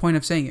 what's the point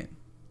of saying it?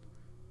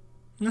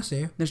 I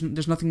see.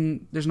 There's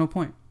nothing. There's no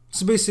point.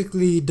 So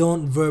basically,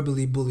 don't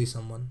verbally bully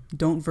someone.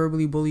 Don't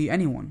verbally bully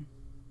anyone.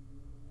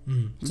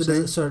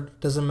 So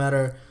it doesn't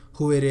matter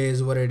who it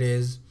is, what it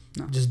is.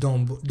 No. Just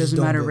don't. Doesn't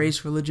matter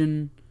race,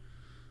 religion.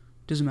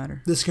 Doesn't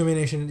matter.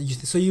 Discrimination.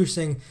 So you're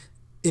saying,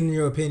 in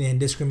your opinion,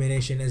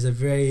 discrimination is a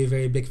very,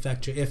 very big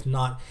factor, if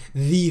not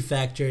the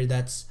factor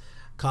that's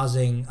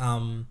causing.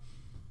 I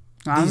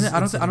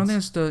don't think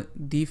it's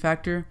the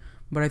factor,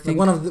 but I think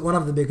like one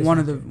of the biggest.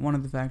 One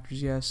of the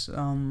factors. Yes.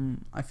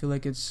 I feel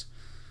like it's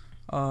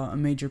a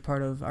major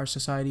part of our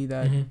society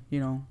that you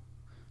know,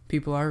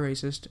 people are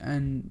racist,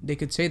 and they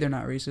could say they're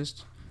not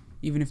racist,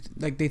 even if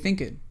like they think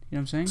it. You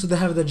know what I'm saying? So they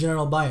have the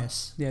general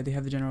bias. Yeah, they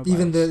have the general bias.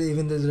 Even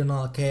though they're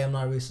not, okay, I'm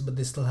not racist, but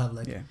they still have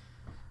like. Yeah.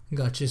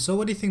 Gotcha. So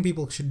what do you think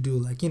people should do?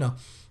 Like, you know,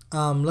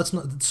 let's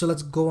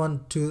go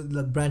on to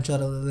like branch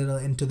out a little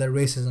into the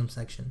racism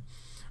section,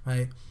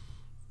 right?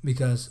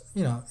 Because,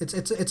 you know, it's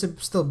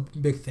a still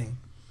big thing.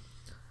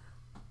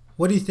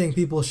 What do you think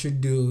people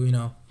should do? You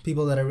know,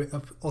 people that are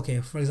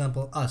okay. For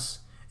example,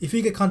 us. If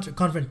we get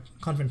confronted.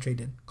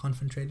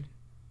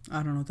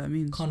 I don't know what that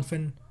means.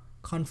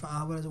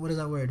 What is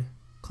that word?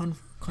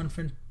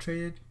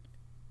 Confronted.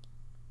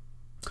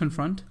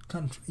 Confront.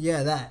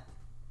 Yeah, that.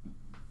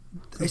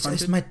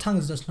 It's my tongue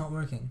is just not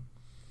working.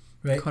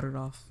 Right. Cut it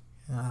off.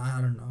 I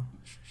don't know.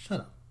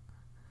 Shut up.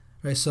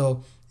 Right.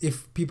 So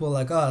if people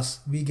like us,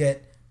 we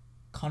get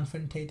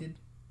confronted.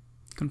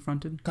 Right,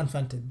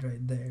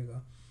 there you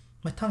go.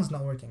 My tongue's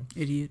not working.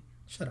 Idiot.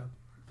 Shut up.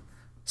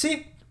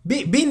 See?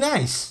 Be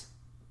nice.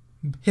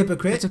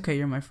 Hypocrite. It's okay,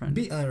 you're my friend.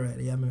 Alright,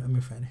 yeah, I'm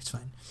your friend. It's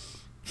fine.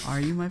 Are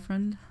you my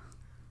friend?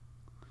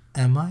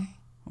 Am I?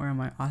 Or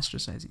am I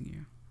ostracizing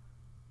you?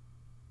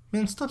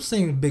 Man, stop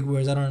saying big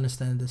words. I don't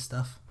understand this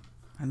stuff.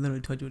 I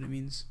literally told you what it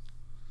means.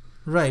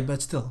 Right,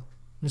 but still.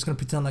 I'm just gonna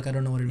pretend like I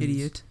don't know what it means.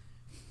 Idiot.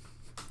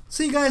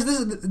 See, guys,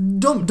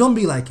 don't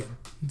be like him.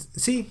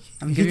 See,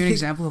 I'm giving you an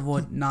example of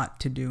what not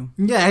to do.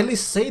 Yeah, at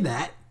least say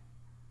that.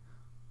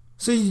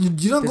 So you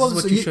don't go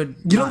up to you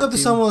don't go up to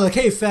someone like,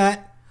 "Hey,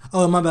 fat."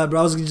 Oh, my bad, bro.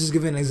 I was just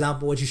giving an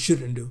example of what you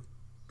shouldn't do.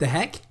 The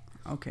heck?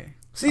 Okay.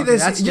 See, okay,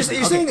 you're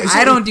saying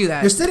I don't do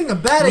that. You're setting a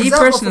bad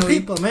example for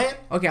people, man.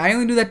 Okay, I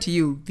only do that to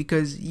you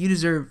because you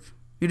deserve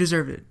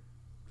it.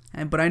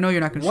 But I know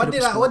you're not gonna. What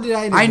did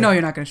I do? I know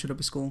you're not gonna shoot up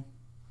a school.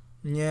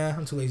 Yeah,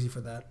 I'm too lazy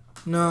for that.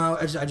 No,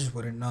 I just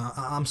wouldn't. No,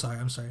 I'm sorry.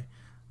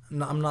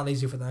 No, I'm not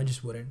lazy for that. I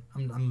just wouldn't.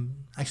 I'm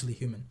actually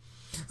human.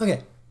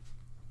 Okay.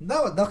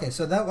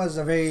 So that was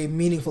a very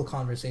meaningful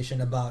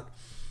conversation about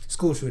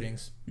school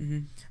shootings. Mm-hmm.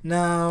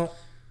 Now,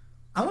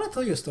 I want to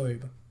tell you a story,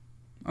 bro.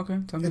 Okay,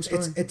 tell me a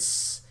story.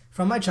 It's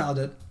from my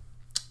childhood.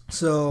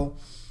 So,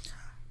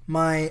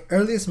 my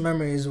earliest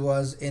memories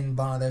was in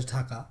Bangladesh,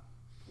 Dhaka.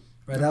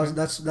 Right, okay.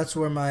 That's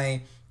where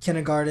my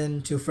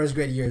kindergarten to first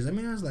grade years. I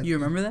mean, I was like. You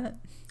remember that?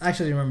 I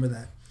actually remember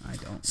that. I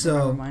don't. So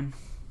remember mine.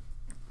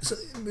 So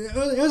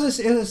it was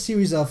a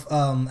series of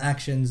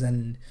actions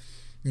and,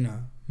 you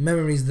know,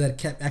 memories that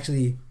kept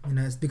actually, you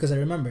know, it's because I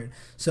remembered.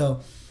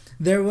 So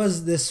there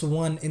was this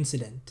one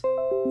incident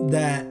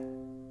that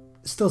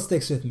still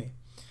sticks with me.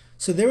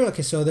 So there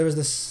was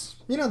this,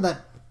 you know,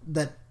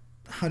 that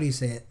how do you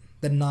say it?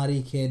 The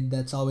naughty kid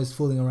that's always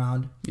fooling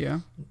around. Yeah.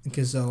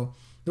 Okay, so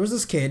there was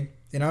this kid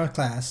in our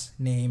class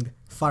named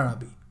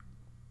Farabi.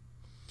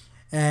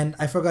 And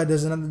I forgot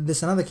there's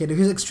another kid. He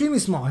was extremely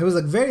small. He was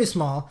like very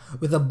small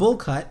with a bowl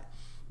cut.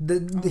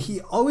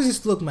 He always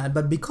used to look mad,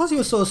 but because he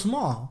was so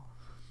small,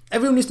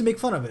 everyone used to make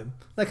fun of him.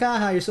 Like,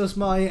 haha, you're so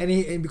small.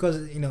 And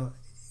because, you know,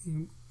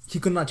 he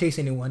could not chase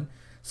anyone,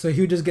 so he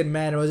would just get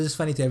mad. It was just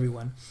funny to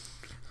everyone.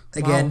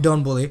 Again, wow.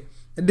 Don't bully.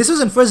 This was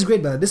in first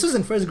grade, brother.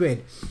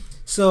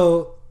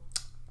 So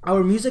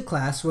our music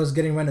class was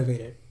getting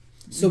renovated.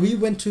 So we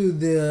went to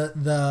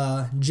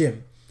the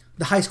gym,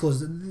 the high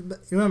schools.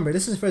 Remember,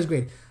 this is first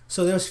grade.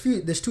 So there's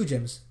two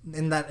gyms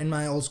in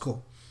my old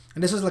school,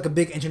 and this was like a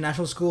big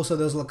international school. So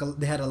there was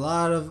they had a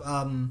lot of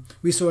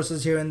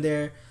resources here and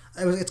there.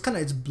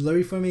 It's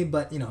blurry for me,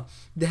 but you know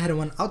they had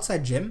one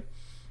outside gym,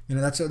 you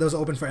know that was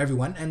open for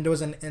everyone, and there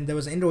was an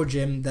indoor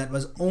gym that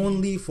was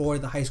only for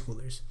the high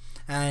schoolers,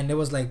 and it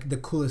was like the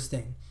coolest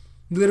thing,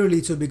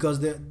 literally too, because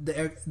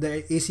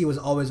the AC was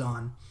always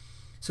on,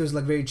 so it was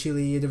like very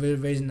chilly, very,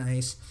 very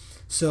nice.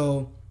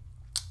 So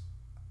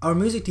our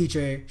music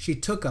teacher, she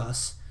took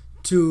us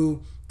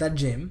to that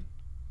gym,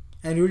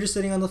 and we were just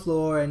sitting on the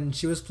floor, and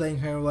she was playing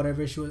her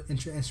whatever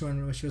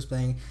instrument she was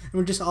playing, and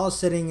we're just all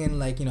sitting in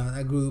like, you know,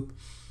 a group.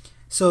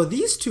 So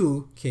these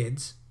two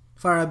kids,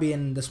 Farabi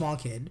and the small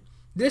kid,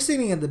 they're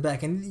sitting at the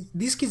back, and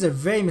these kids are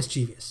very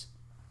mischievous.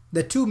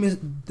 the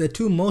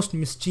two most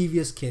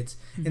mischievous kids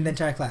in the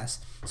entire class.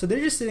 So they're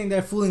just sitting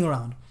there fooling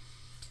around.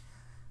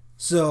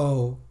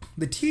 So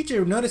the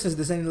teacher notices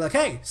this and like,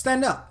 hey,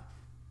 stand up.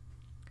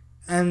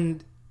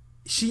 And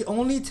she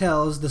only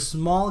tells the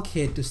small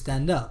kid to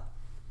stand up,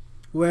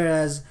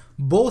 whereas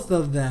both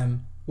of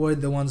them were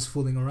the ones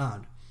fooling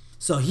around.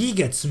 So he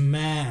gets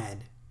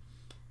mad,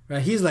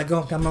 right? He's like,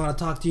 oh, I'm not gonna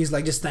talk to you. He's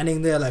like just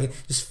standing there, like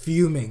just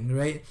fuming,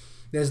 right?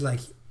 There's like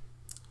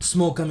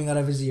smoke coming out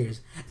of his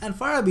ears. And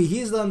Farabi,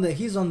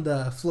 he's on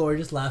the floor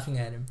just laughing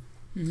at him.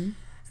 Mm-hmm.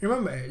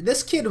 Remember,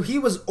 this kid, he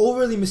was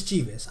overly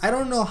mischievous. I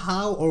don't know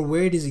how or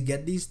where does he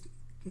get these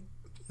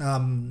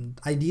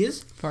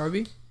ideas.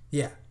 Farabi?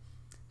 Yeah.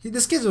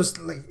 This kid was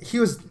like, he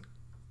was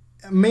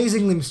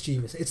amazingly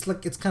mischievous. It's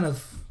like, it's kind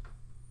of,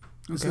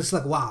 okay. It's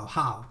like, wow,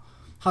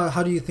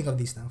 how do you think of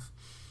these stuff?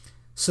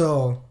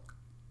 So,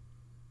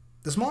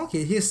 the small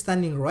kid, he is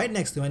standing right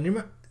next to him.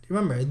 And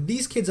remember,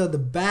 these kids are the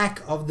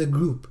back of the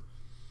group,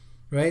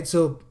 right?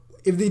 So,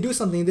 if they do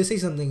something, they say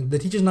something, the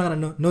teacher's not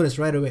going to notice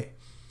right away.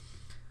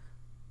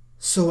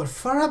 So, what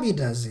Farabi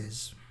does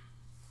is,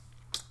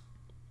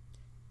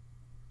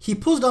 he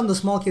pulls down the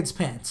small kid's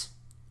pants.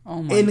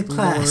 Oh my in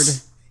class. Lord.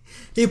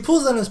 He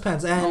pulls down his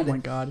pants. And oh my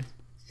God.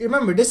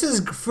 Remember, this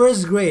is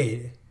first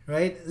grade,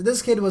 right?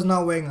 This kid was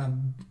not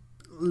wearing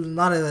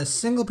not a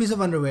single piece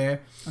of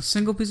underwear. A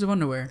single piece of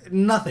underwear?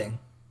 Nothing.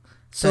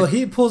 So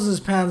he pulls his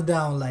pants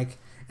down, like,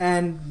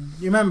 and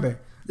remember,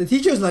 the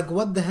teacher's like,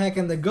 what the heck?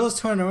 And the girls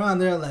turn around,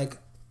 they're like,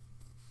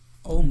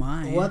 oh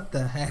my. What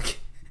the heck?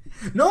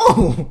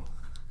 No!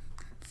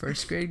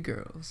 First grade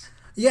girls.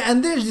 Yeah,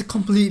 and they're just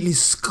completely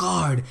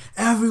scarred.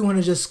 Everyone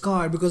is just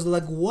scarred because they're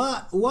like,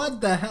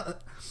 what the hell?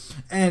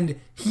 And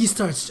he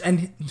starts,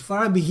 and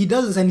Farabi, he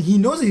does this, and he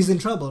knows that he's in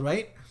trouble,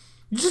 right?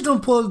 You just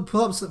don't pull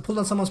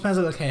down someone's pants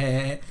like,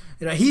 hey.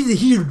 You know,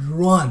 he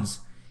runs.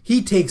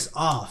 He takes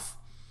off.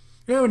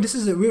 Remember,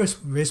 we were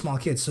very small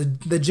kids, so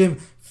the gym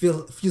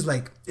feels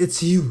like it's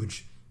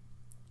huge,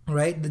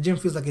 right? The gym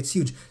feels like it's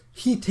huge.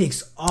 He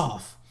takes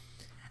off.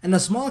 And the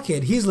small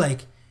kid,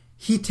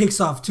 he takes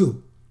off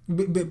too,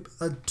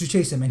 to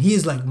chase him, and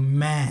he's like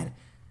mad.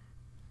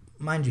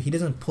 Mind you, he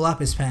doesn't pull up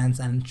his pants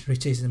and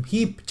chases him.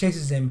 He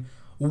chases him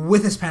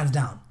with his pants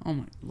down. Oh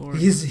my Lord!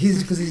 He's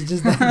just that. He's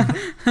just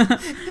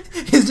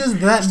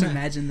that. Just mad.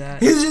 Imagine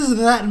that. He's just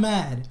that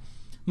mad,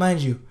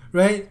 mind you,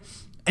 right?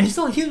 And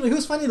he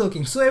was funny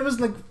looking, so it was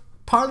like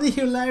partly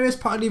hilarious,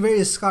 partly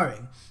very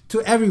scarring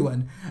to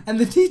everyone. And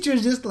the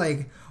teacher's just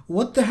like,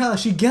 "What the hell?"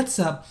 She gets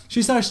up,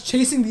 she starts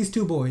chasing these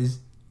two boys.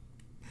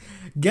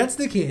 Gets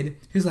the kid.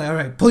 He's like, "All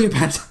right, pull your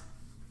pants up.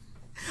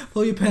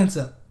 Pull your pants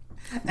up."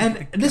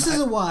 And this is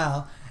a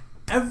while,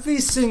 every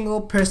single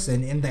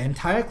person in the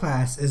entire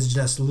class is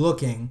just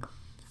looking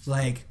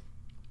like,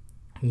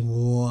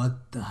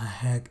 what the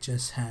heck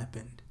just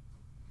happened?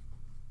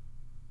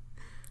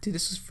 Dude,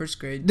 this is first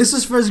grade. This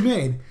is first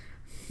grade.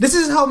 This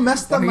is how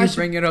messed up my shit.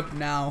 Bring it up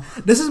now.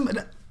 This is,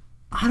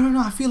 I don't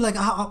know, I feel like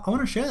I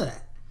want to share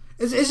that.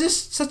 It's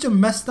just such a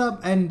messed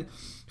up and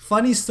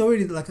funny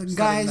story. Like, it's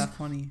guys. Not that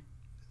funny.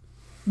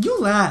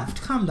 You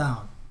laughed. Calm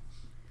down.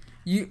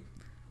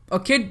 A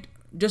kid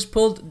just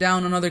pulled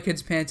down another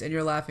kid's pants and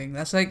you're laughing.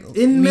 That's like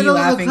in me middle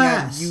laughing of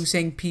class. at you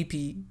saying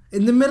pee-pee.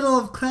 In the middle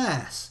of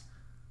class.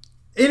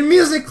 In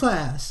music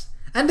class.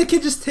 And the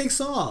kid just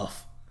takes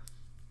off.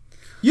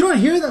 You don't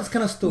hear that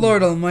kind of story.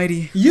 Lord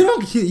Almighty. You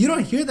don't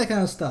hear that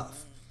kind of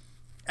stuff.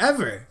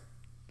 Ever.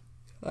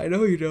 I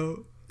know you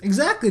don't.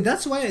 Exactly.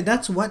 That's why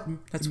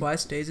it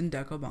stays in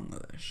Dhaka,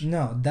 Bangladesh.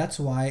 No, that's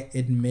why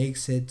it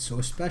makes it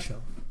so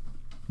special.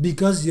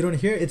 Because you don't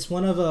hear it. It's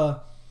one of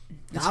a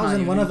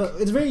thousand,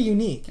 it's very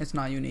unique. It's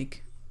not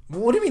unique.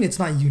 What do you mean it's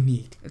not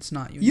unique? It's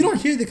not unique. You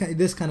don't hear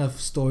this kind of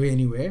story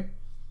anywhere.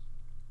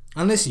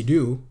 Unless you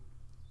do.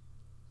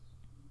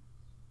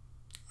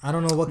 I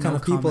don't know what kind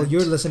of people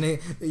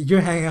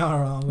you're hanging out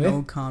around with.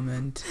 No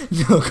comment.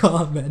 No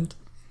comment.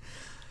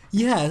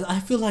 Yeah, I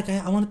feel like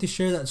I wanted to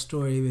share that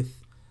story with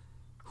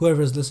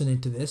whoever's listening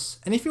to this.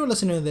 And if you're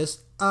listening to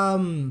this,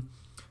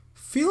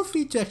 feel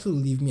free to actually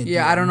leave me a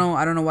DM. I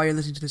don't know why you're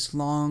listening to this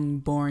long,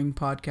 boring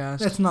podcast.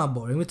 That's not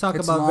boring. We talk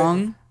it's about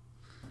long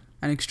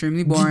and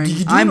extremely boring.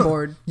 I'm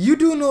bored. You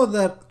do know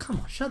that.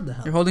 Come on, shut the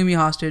hell up. You're holding me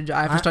hostage.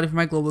 I have to study for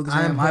my global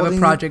exam. I have a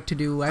project to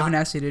do. I have an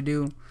essay to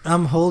do.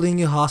 I'm holding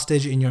you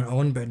hostage in your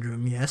own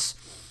bedroom, yes.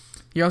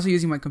 You're also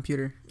using my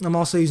computer. I'm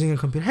also using your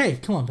computer. Hey,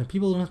 come on, man.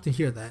 People don't have to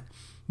hear that.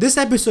 This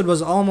episode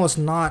was almost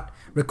not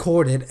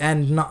recorded,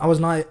 and I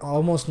was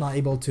almost not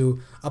able to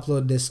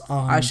upload this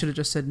on. I should have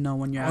just said no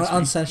when you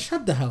asked me.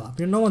 Shut the hell up!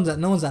 No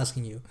one's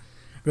asking you,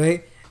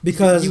 right?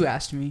 Because you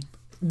asked me.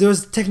 There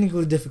was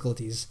technical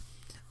difficulties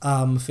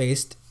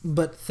faced,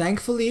 but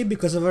thankfully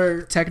because of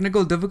our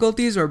technical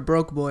difficulties or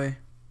broke boy.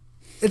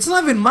 It's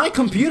not even my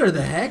computer.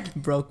 The heck,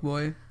 broke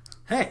boy.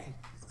 Hey,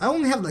 I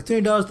only have like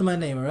 $20 to my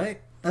name. All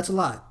right, that's a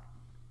lot.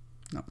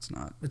 No, it's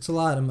not. It's a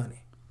lot of money.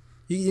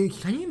 Do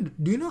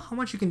you know how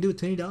much you can do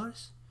with $20?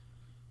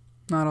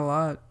 Not a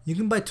lot. You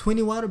can buy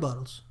 20 water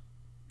bottles.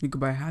 You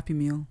could buy a Happy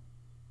Meal.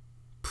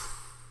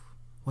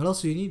 What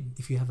else do you need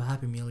if you have a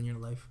Happy Meal in your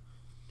life?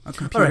 a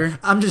computer. All right,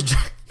 I'm just.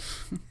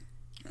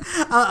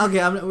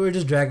 We're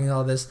just dragging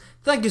all this.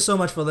 Thank you so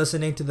much for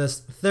listening to this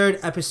third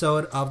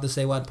episode of the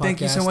Say Whaaat podcast.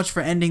 Thank you so much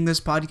for ending this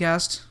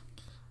podcast.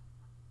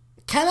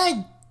 Can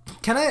I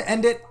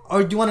end it,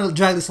 or do you want to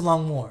drag this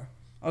along more?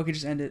 Okay,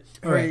 just end it.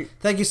 All right.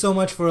 Thank you so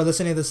much for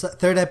listening to this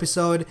third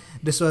episode.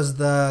 This was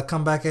the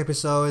comeback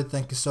episode.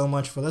 Thank you so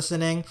much for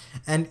listening.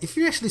 And if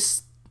you're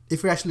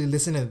actually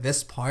listening to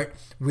this part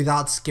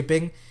without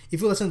skipping,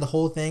 if you listen to the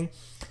whole thing,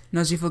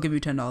 Nazif will give you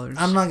 $10.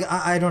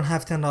 I don't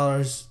have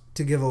 $10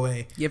 to give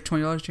away. You have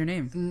 $20 to your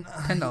name.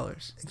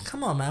 $10.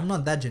 Come on, man. I'm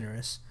not that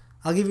generous.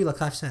 I'll give you like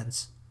 5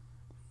 cents.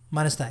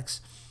 Minus tax.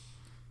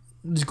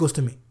 This goes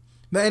to me.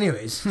 But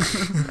anyways.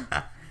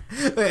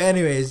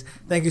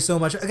 Thank you so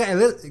much.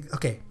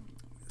 Okay.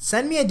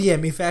 Send me a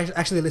DM if you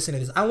actually listen to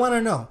this. I want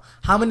to know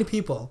how many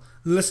people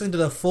listen to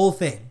the full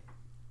thing.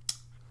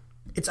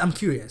 I'm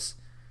curious.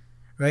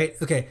 Right?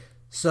 Okay.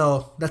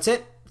 So, that's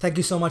it. Thank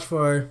you so much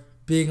for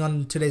being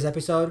on today's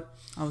episode.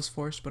 I was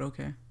forced, but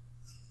okay.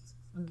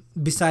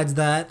 Besides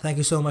that, thank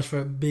you so much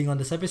for being on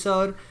this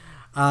episode.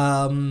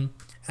 And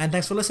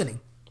thanks for listening.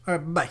 All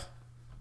right, bye.